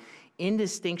body in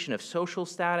distinction of social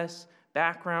status,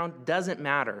 background, doesn't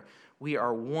matter. We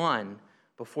are one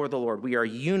before the Lord. We are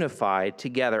unified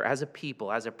together as a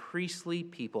people, as a priestly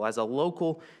people, as a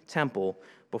local temple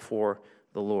before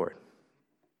the Lord.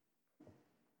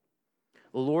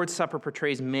 The Lord's Supper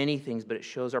portrays many things, but it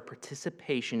shows our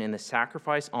participation in the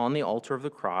sacrifice on the altar of the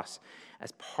cross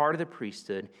as part of the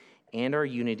priesthood and our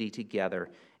unity together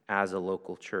as a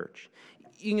local church.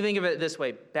 You can think of it this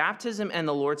way. Baptism and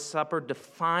the Lord's Supper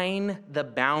define the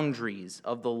boundaries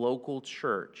of the local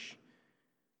church.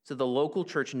 So the local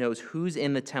church knows who's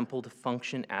in the temple to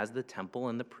function as the temple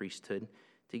and the priesthood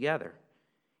together.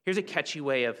 Here's a catchy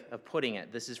way of putting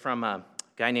it. This is from a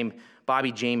guy named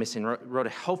Bobby Jamieson, wrote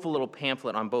a helpful little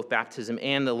pamphlet on both baptism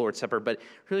and the Lord's Supper, but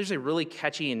here's a really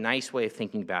catchy and nice way of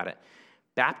thinking about it.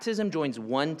 Baptism joins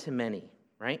one to many,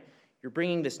 right? You're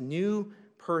bringing this new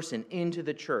person into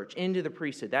the church, into the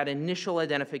priesthood, that initial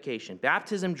identification.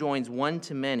 Baptism joins one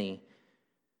to many.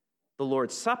 The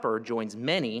Lord's Supper joins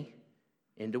many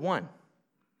into one.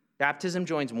 Baptism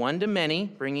joins one to many,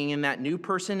 bringing in that new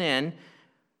person in.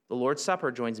 The Lord's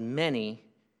Supper joins many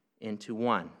into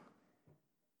one.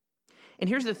 And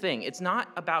here's the thing. It's not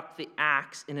about the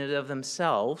acts in and of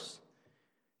themselves.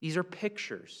 These are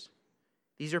pictures.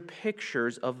 These are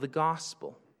pictures of the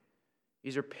gospel.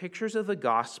 These are pictures of the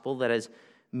gospel that has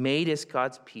made us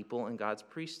God's people and God's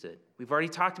priesthood. We've already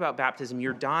talked about baptism.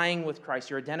 You're dying with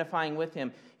Christ. You're identifying with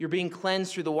him. You're being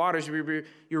cleansed through the waters.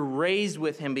 You're raised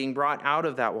with him, being brought out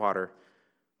of that water.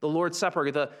 The Lord's Supper,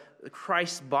 the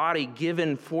Christ's body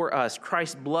given for us,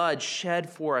 Christ's blood shed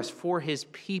for us, for his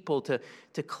people, to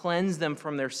cleanse them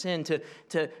from their sin,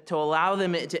 to allow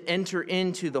them to enter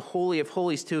into the Holy of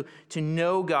Holies, to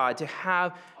know God,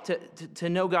 to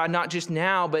know God not just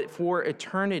now, but for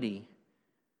eternity.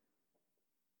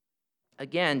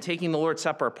 Again, taking the Lord's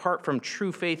Supper apart from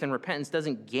true faith and repentance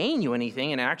doesn't gain you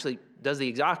anything, and it actually does the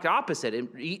exact opposite. It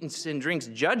eats and drinks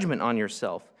judgment on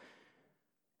yourself.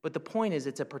 But the point is,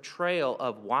 it's a portrayal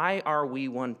of why are we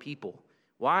one people?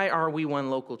 Why are we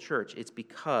one local church? It's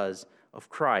because of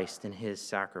Christ and his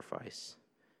sacrifice.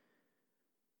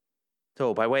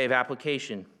 So, by way of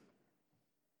application,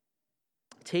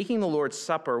 taking the Lord's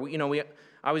Supper,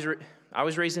 I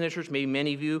was raised in a church. Maybe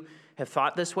many of you have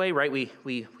thought this way, right? We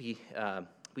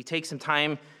take some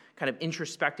time, kind of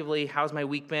introspectively. How's my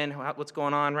week been? What's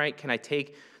going on? Right? Can I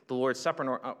take the Lord's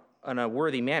Supper in a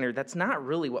worthy manner? That's not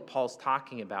really what Paul's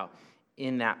talking about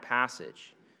in that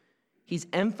passage. He's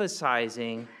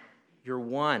emphasizing you're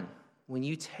one. When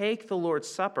you take the Lord's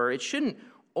Supper, it shouldn't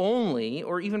only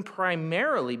or even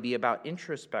primarily be about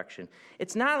introspection.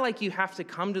 It's not like you have to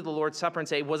come to the Lord's Supper and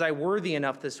say, was I worthy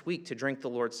enough this week to drink the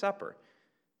Lord's Supper?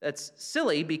 That's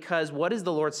silly, because what does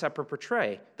the Lord's Supper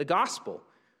portray? The gospel.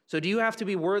 So do you have to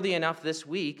be worthy enough this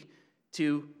week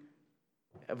to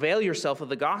avail yourself of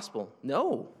the gospel?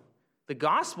 No. The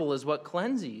gospel is what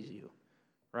cleanses you,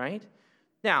 right?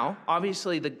 Now,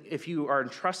 obviously, if you are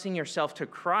entrusting yourself to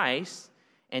Christ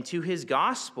and to his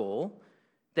gospel,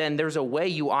 then there's a way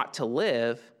you ought to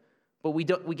live, but we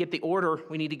get the order.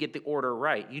 We need to get the order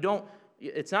right.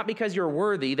 It's not because you're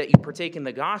worthy that you partake in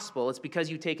the gospel. It's because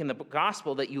you take in the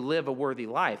gospel that you live a worthy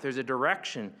life. There's a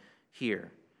direction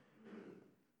here.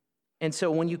 And so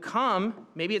when you come,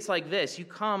 maybe it's like this. You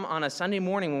come on a Sunday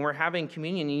morning when we're having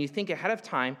communion and you think ahead of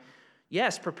time,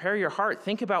 Yes, prepare your heart.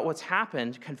 Think about what's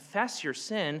happened. Confess your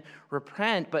sin,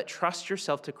 repent, but trust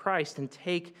yourself to Christ and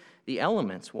take the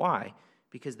elements. Why?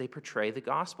 Because they portray the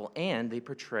gospel and they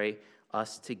portray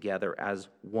us together as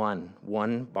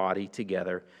one body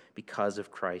together because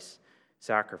of Christ's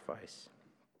sacrifice.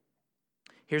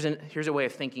 Here's a way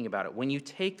of thinking about it. When you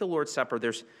take the Lord's Supper,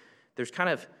 there's kind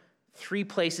of three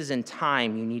places in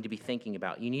time you need to be thinking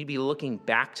about. You need to be looking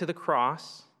back to the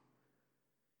cross.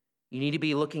 You need to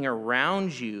be looking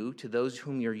around you to those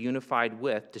whom you're unified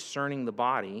with, discerning the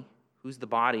body. Who's the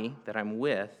body that I'm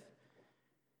with?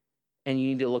 And you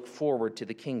need to look forward to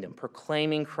the kingdom,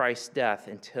 proclaiming Christ's death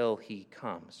until he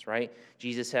comes, right?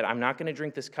 Jesus said, I'm not going to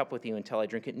drink this cup with you until I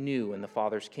drink it new in the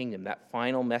Father's kingdom, that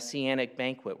final messianic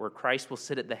banquet where Christ will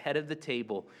sit at the head of the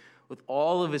table with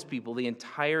all of his people, the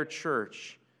entire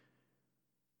church.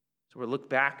 So we look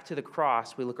back to the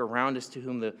cross, we look around us to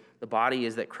whom the body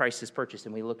is that Christ has purchased,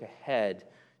 and we look ahead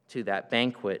to that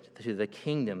banquet, to the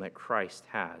kingdom that Christ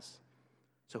has.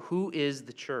 So who is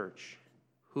the church?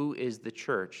 Who is the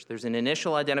church? There's an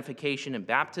initial identification in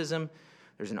baptism,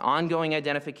 there's an ongoing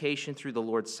identification through the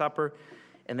Lord's Supper,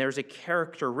 and there's a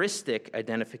characteristic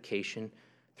identification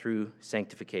through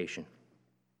sanctification.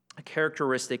 A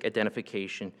characteristic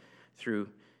identification through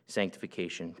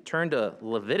sanctification. Turn to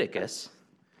Leviticus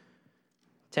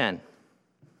 10.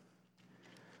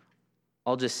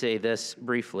 I'll just say this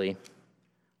briefly.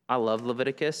 I love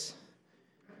Leviticus.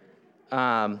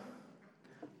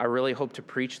 I really hope to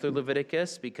preach through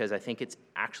Leviticus because I think it's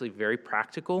actually very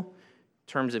practical in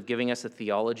terms of giving us a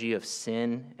theology of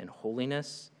sin and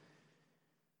holiness.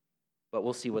 But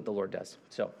we'll see what the Lord does.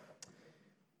 So,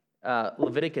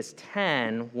 Leviticus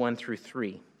 10, 1 through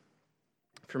 3.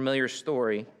 Familiar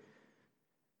story.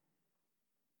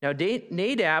 Now,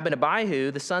 Nadab and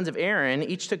Abihu, the sons of Aaron,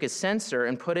 each took a censer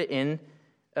and put it in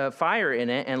fire in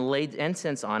it and laid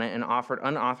incense on it and offered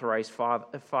unauthorized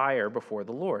fire before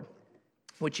the Lord,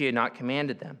 which he had not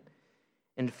commanded them.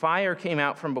 And fire came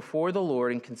out from before the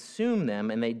Lord and consumed them,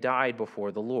 and they died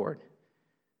before the Lord.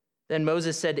 Then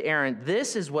Moses said to Aaron,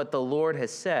 this is what the Lord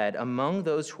has said, among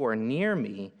those who are near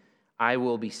me, I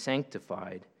will be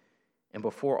sanctified, and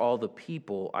before all the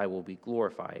people I will be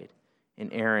glorified.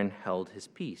 And Aaron held his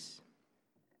peace.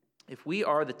 If we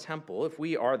are the temple, if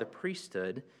we are the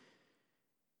priesthood,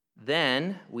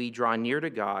 then we draw near to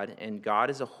God, and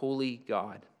God is a holy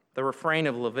God. The refrain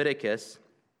of Leviticus,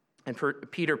 and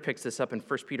Peter picks this up in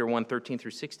 1 Peter 1, 13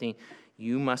 through 16,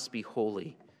 you must be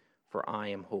holy, for I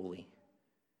am holy.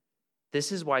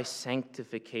 This is why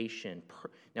sanctification.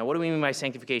 Now, what do we mean by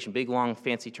sanctification? Big, long,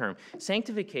 fancy term.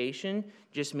 Sanctification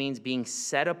just means being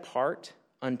set apart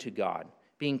unto God,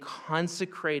 being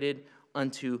consecrated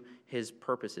unto his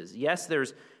purposes. Yes,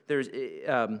 there's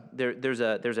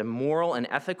a moral and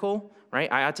ethical,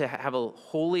 right? I ought to have a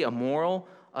holy, a moral,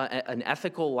 an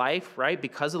ethical life, right?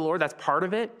 Because of the Lord, that's part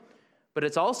of it. But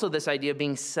it's also this idea of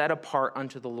being set apart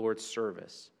unto the Lord's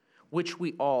service, which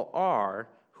we all are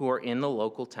who are in the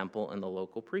local temple and the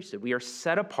local priesthood. We are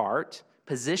set apart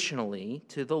positionally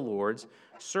to the Lord's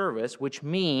service, which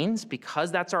means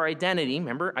because that's our identity,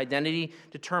 remember, identity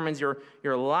determines your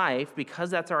life. Because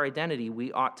that's our identity,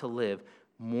 we ought to live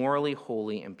morally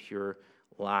holy and pure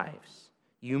lives.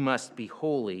 You must be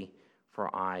holy,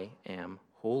 for I am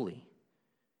holy.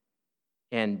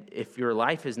 And if your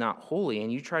life is not holy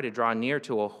and you try to draw near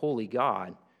to a holy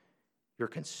God, you're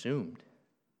consumed.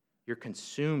 You're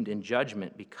consumed in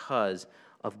judgment because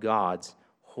of God's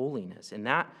holiness. And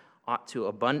that ought to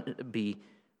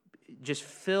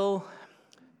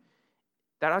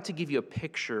that ought to give you a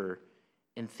picture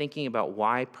in thinking about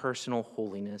why personal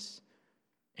holiness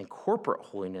and corporate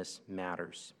holiness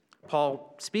matters.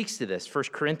 Paul speaks to this, 1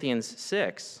 Corinthians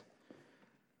 6.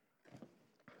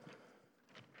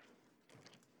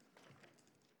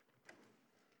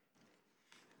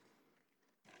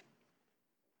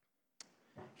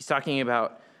 He's talking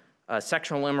about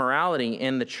sexual immorality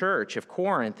in the church of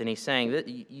Corinth, and he's saying that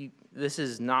this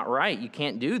is not right. You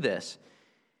can't do this.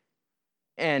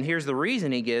 And here's the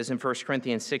reason he gives in 1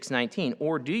 Corinthians 6:19.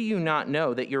 Or do you not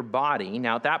know that your body,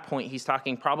 now at that point he's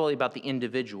talking probably about the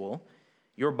individual,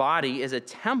 your body is a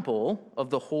temple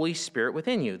of the Holy Spirit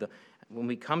within you. When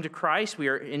we come to Christ, we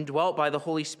are indwelt by the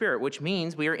Holy Spirit, which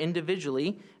means we are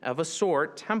individually, of a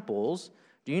sort, temples.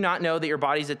 Do you not know that your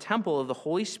body is a temple of the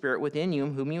Holy Spirit within you,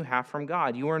 whom you have from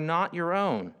God? You are not your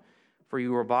own, for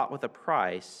you were bought with a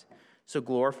price. So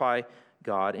glorify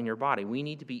God in your body. We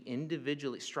need to be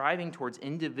individually striving towards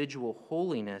individual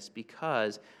holiness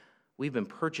because we've been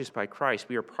purchased by Christ.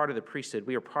 We are part of the priesthood.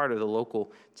 We are part of the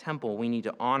local temple. We need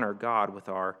to honor God with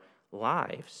our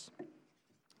lives.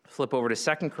 Flip over to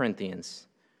 2 Corinthians.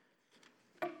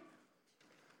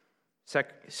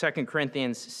 2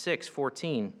 Corinthians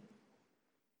 6:14.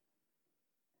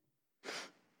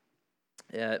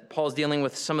 Paul's dealing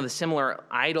with some of the similar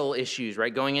idol issues,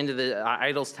 right? Going into the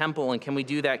idol's temple, and can we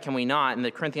do that, can we not? And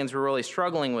the Corinthians were really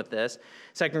struggling with this.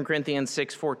 2 Corinthians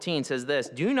 6:14 says this,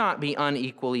 "Do not be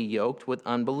unequally yoked with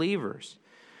unbelievers.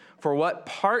 For what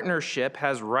partnership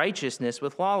has righteousness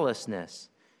with lawlessness?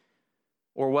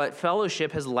 Or what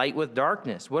fellowship has light with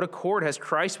darkness? What accord has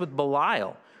Christ with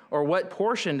Belial? Or what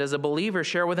portion does a believer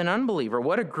share with an unbeliever?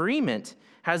 What agreement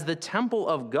has the temple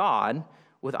of God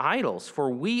with idols? For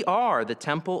we are the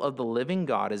temple of the living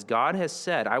God. As God has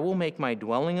said, I will make my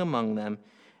dwelling among them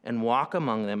and walk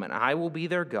among them, and I will be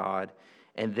their God,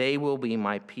 and they will be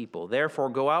my people. Therefore,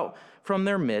 go out from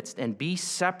their midst and be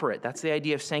separate." That's the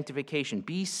idea of sanctification.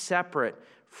 "Be separate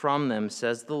from them,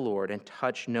 says the Lord, and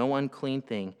touch no unclean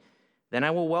thing. Then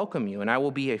I will welcome you, and I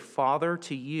will be a father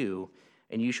to you,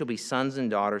 and you shall be sons and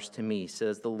daughters to me,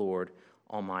 says the Lord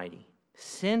Almighty."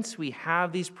 Since we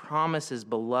have these promises,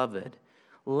 beloved,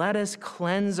 let us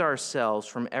cleanse ourselves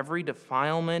from every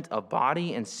defilement of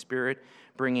body and spirit,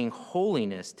 bringing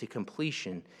holiness to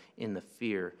completion in the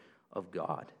fear of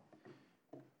God.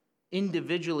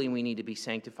 Individually, we need to be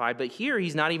sanctified, but here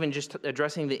he's not even just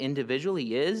addressing the individual,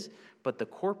 he is, but the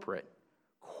corporate.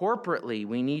 Corporately,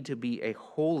 we need to be a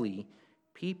holy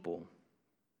people.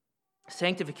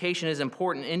 Sanctification is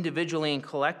important individually and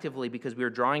collectively because we are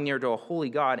drawing near to a holy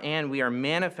God and we are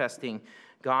manifesting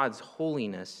God's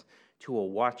holiness to a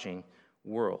watching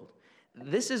world.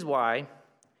 This is why,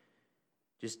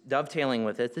 just dovetailing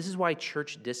with it, this is why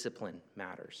church discipline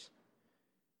matters.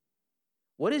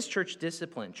 What is church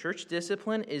discipline? Church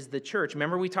discipline is the church.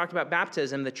 Remember, we talked about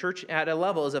baptism. The church at a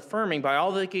level is affirming by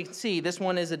all that they can see, this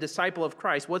one is a disciple of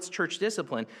Christ. What's church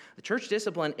discipline? The church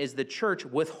discipline is the church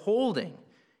withholding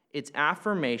its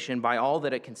affirmation by all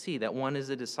that it can see, that one is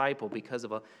a disciple because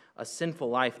of a sinful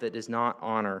life that does not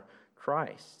honor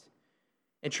Christ.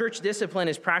 And church discipline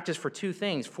is practiced for two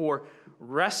things. For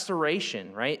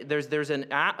restoration, right? There's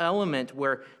an element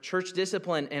where church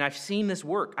discipline, and I've seen this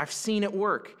work. I've seen it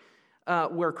work.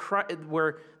 Where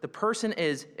the person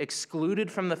is excluded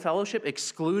from the fellowship,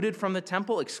 excluded from the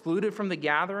temple, excluded from the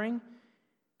gathering.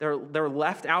 They're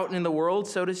left out in the world,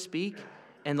 so to speak,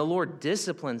 and the Lord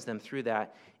disciplines them through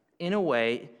that in a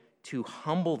way to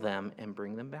humble them and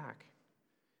bring them back.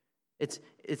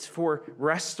 It's for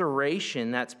restoration.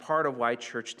 That's part of why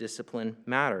church discipline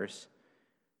matters.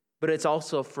 But it's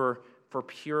also for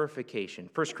purification.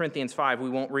 1 Corinthians 5, we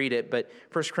won't read it, but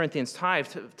 1 Corinthians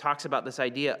 5 talks about this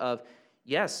idea of,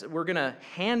 yes, we're going to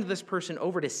hand this person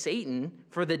over to Satan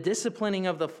for the disciplining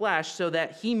of the flesh so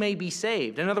that he may be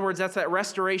saved. In other words, that's that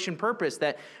restoration purpose,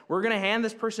 that we're going to hand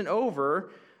this person over.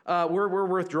 We're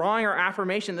withdrawing our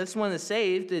affirmation this one is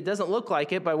saved. It doesn't look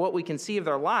like it by what we can see of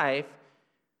their life,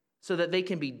 so that they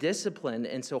can be disciplined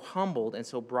and so humbled and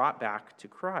so brought back to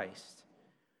Christ.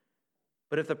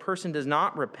 But if the person does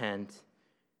not repent,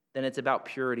 then it's about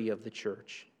purity of the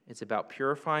church. It's about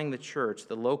purifying the church,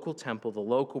 the local temple, the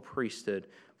local priesthood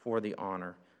for the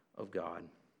honor of God.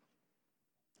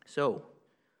 So,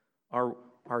 are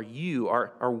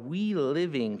we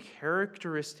living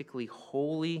characteristically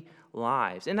holy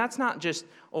lives? And that's not just,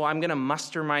 I'm going to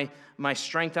muster my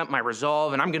strength up, my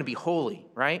resolve, and I'm going to be holy,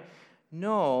 right?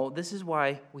 No, this is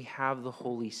why we have the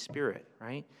Holy Spirit,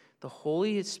 right? The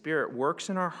Holy Spirit works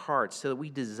in our hearts so that we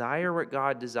desire what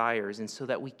God desires and so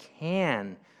that we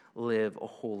can live a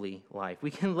holy life.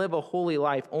 We can live a holy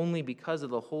life only because of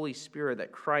the Holy Spirit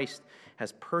that Christ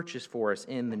has purchased for us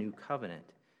in the new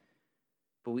covenant.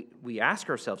 But we ask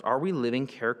ourselves, are we living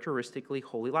characteristically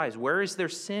holy lives? Where is there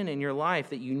sin in your life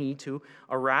that you need to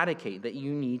eradicate, that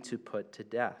you need to put to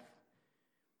death?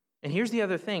 And here's the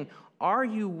other thing. Are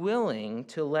you willing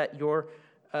to let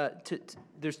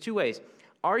there's two ways.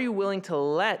 Are you willing to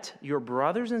let your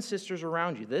brothers and sisters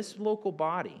around you, this local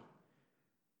body,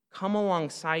 come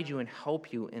alongside you and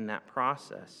help you in that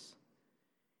process?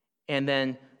 And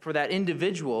then for that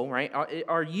individual, right,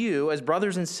 are you, as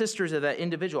brothers and sisters of that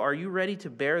individual, are you ready to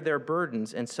bear their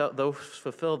burdens and so those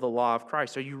fulfill the law of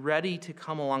Christ? Are you ready to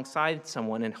come alongside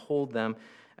someone and hold them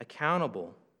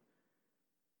accountable?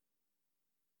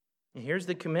 And here's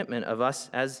the commitment of us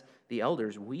as the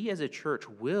elders. We as a church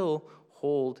will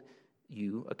hold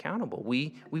you accountable.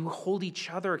 We will hold each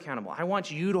other accountable. I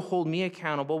want you to hold me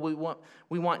accountable. We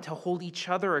want to hold each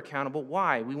other accountable.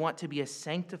 Why? We want to be a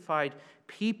sanctified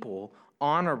people,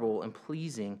 honorable and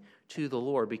pleasing to the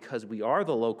Lord, because we are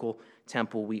the local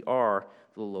temple. We are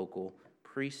the local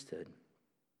priesthood.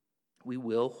 we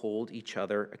will hold each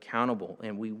other accountable,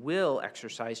 and we will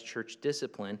exercise church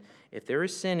discipline if there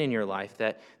is sin in your life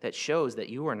that shows that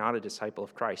you are not a disciple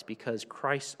of Christ, because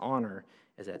Christ's honor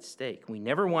is at stake. We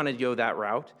never want to go that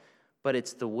route, but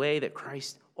it's the way that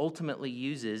Christ ultimately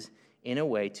uses in a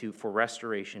way for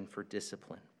restoration, for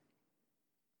discipline.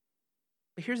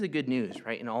 But here's the good news,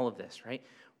 right, in all of this, right?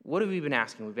 What have we been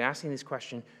asking? We've been asking this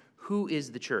question, who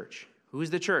is the church? Who is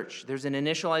the church? There's an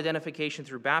initial identification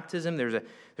through baptism. There's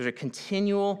a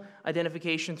continual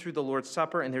identification through the Lord's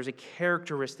Supper, and there's a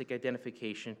characteristic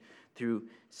identification through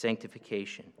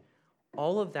sanctification.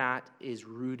 All of that is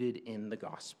rooted in the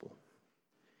gospel.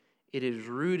 It is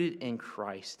rooted in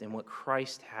Christ and what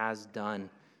Christ has done.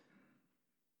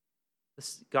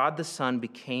 God the Son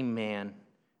became man,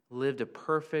 lived a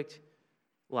perfect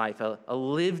life, a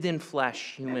lived in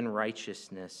flesh human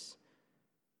righteousness.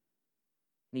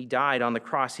 And he died on the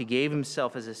cross. He gave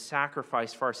himself as a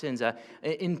sacrifice for our sins,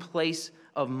 in place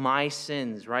of my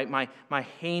sins, right? My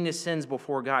heinous sins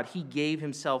before God. He gave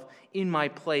himself in my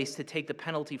place to take the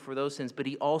penalty for those sins, but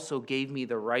he also gave me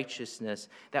the righteousness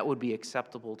that would be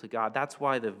acceptable to God. That's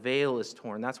why the veil is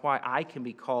torn. That's why I can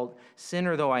be called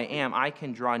sinner though I am. I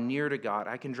can draw near to God.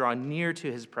 I can draw near to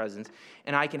his presence,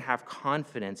 and I can have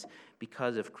confidence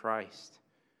because of Christ.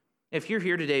 If you're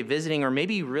here today visiting, or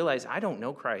maybe you realize I don't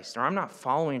know Christ, or I'm not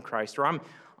following Christ, or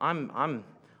I'm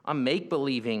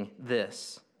make-believing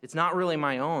this, it's not really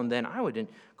my own, then I would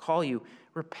call you,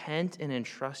 repent and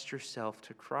entrust yourself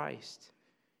to Christ.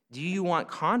 Do you want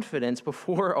confidence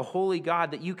before a holy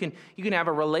God that you can have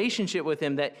a relationship with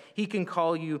him, that he can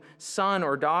call you son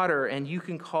or daughter, and you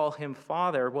can call him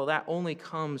father? Well, that only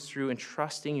comes through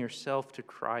entrusting yourself to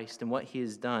Christ and what he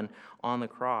has done on the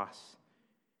cross.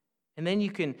 And then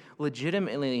you can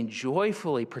legitimately and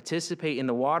joyfully participate in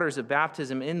the waters of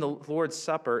baptism, in the Lord's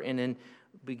Supper, and in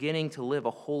beginning to live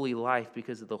a holy life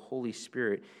because of the Holy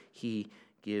Spirit he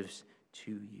gives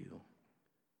to you.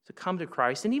 So come to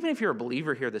Christ. And even if you're a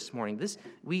believer here this morning,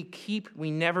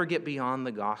 we never get beyond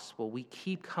the gospel. We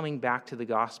keep coming back to the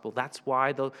gospel. That's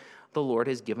why the Lord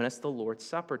has given us the Lord's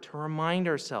Supper, to remind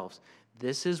ourselves,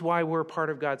 this is why we're part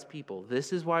of God's people.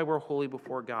 This is why we're holy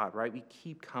before God, right? We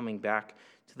keep coming back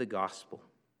to the gospel.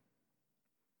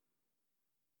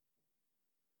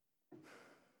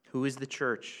 Who is the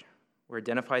church? We're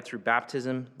identified through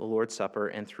baptism, the Lord's Supper,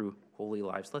 and through holy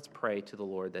lives. Let's pray to the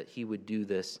Lord that he would do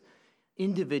this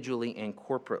individually and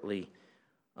corporately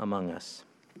among us.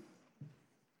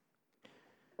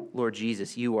 Lord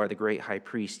Jesus, you are the great high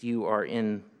priest. You are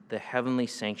in the heavenly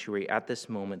sanctuary at this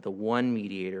moment, the one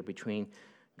mediator between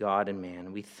God and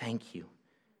man. We thank you.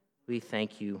 We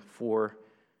thank you for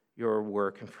your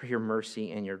work and for your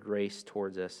mercy and your grace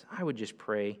towards us. I would just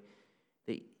pray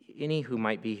that any who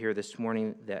might be here this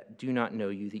morning that do not know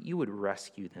you, that you would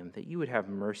rescue them, that you would have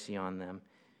mercy on them,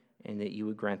 and that you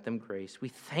would grant them grace. We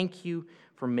thank you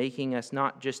for making us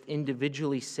not just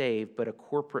individually saved, but a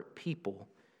corporate people,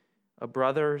 of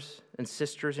brothers and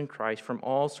sisters in Christ from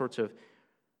all sorts of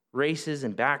races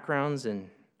and backgrounds and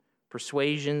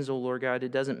persuasions, oh Lord God.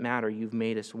 It doesn't matter. You've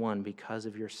made us one because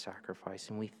of your sacrifice,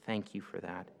 and we thank you for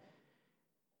that.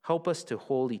 Help us to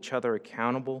hold each other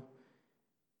accountable.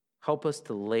 Help us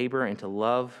to labor and to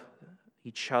love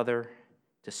each other,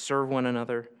 to serve one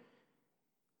another,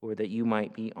 or that you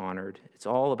might be honored. It's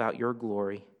all about your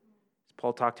glory. As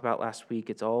Paul talked about last week,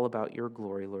 it's all about your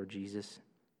glory, Lord Jesus.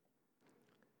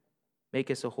 Make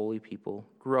us a holy people.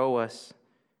 Grow us.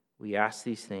 We ask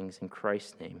these things in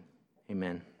Christ's name.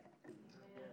 Amen.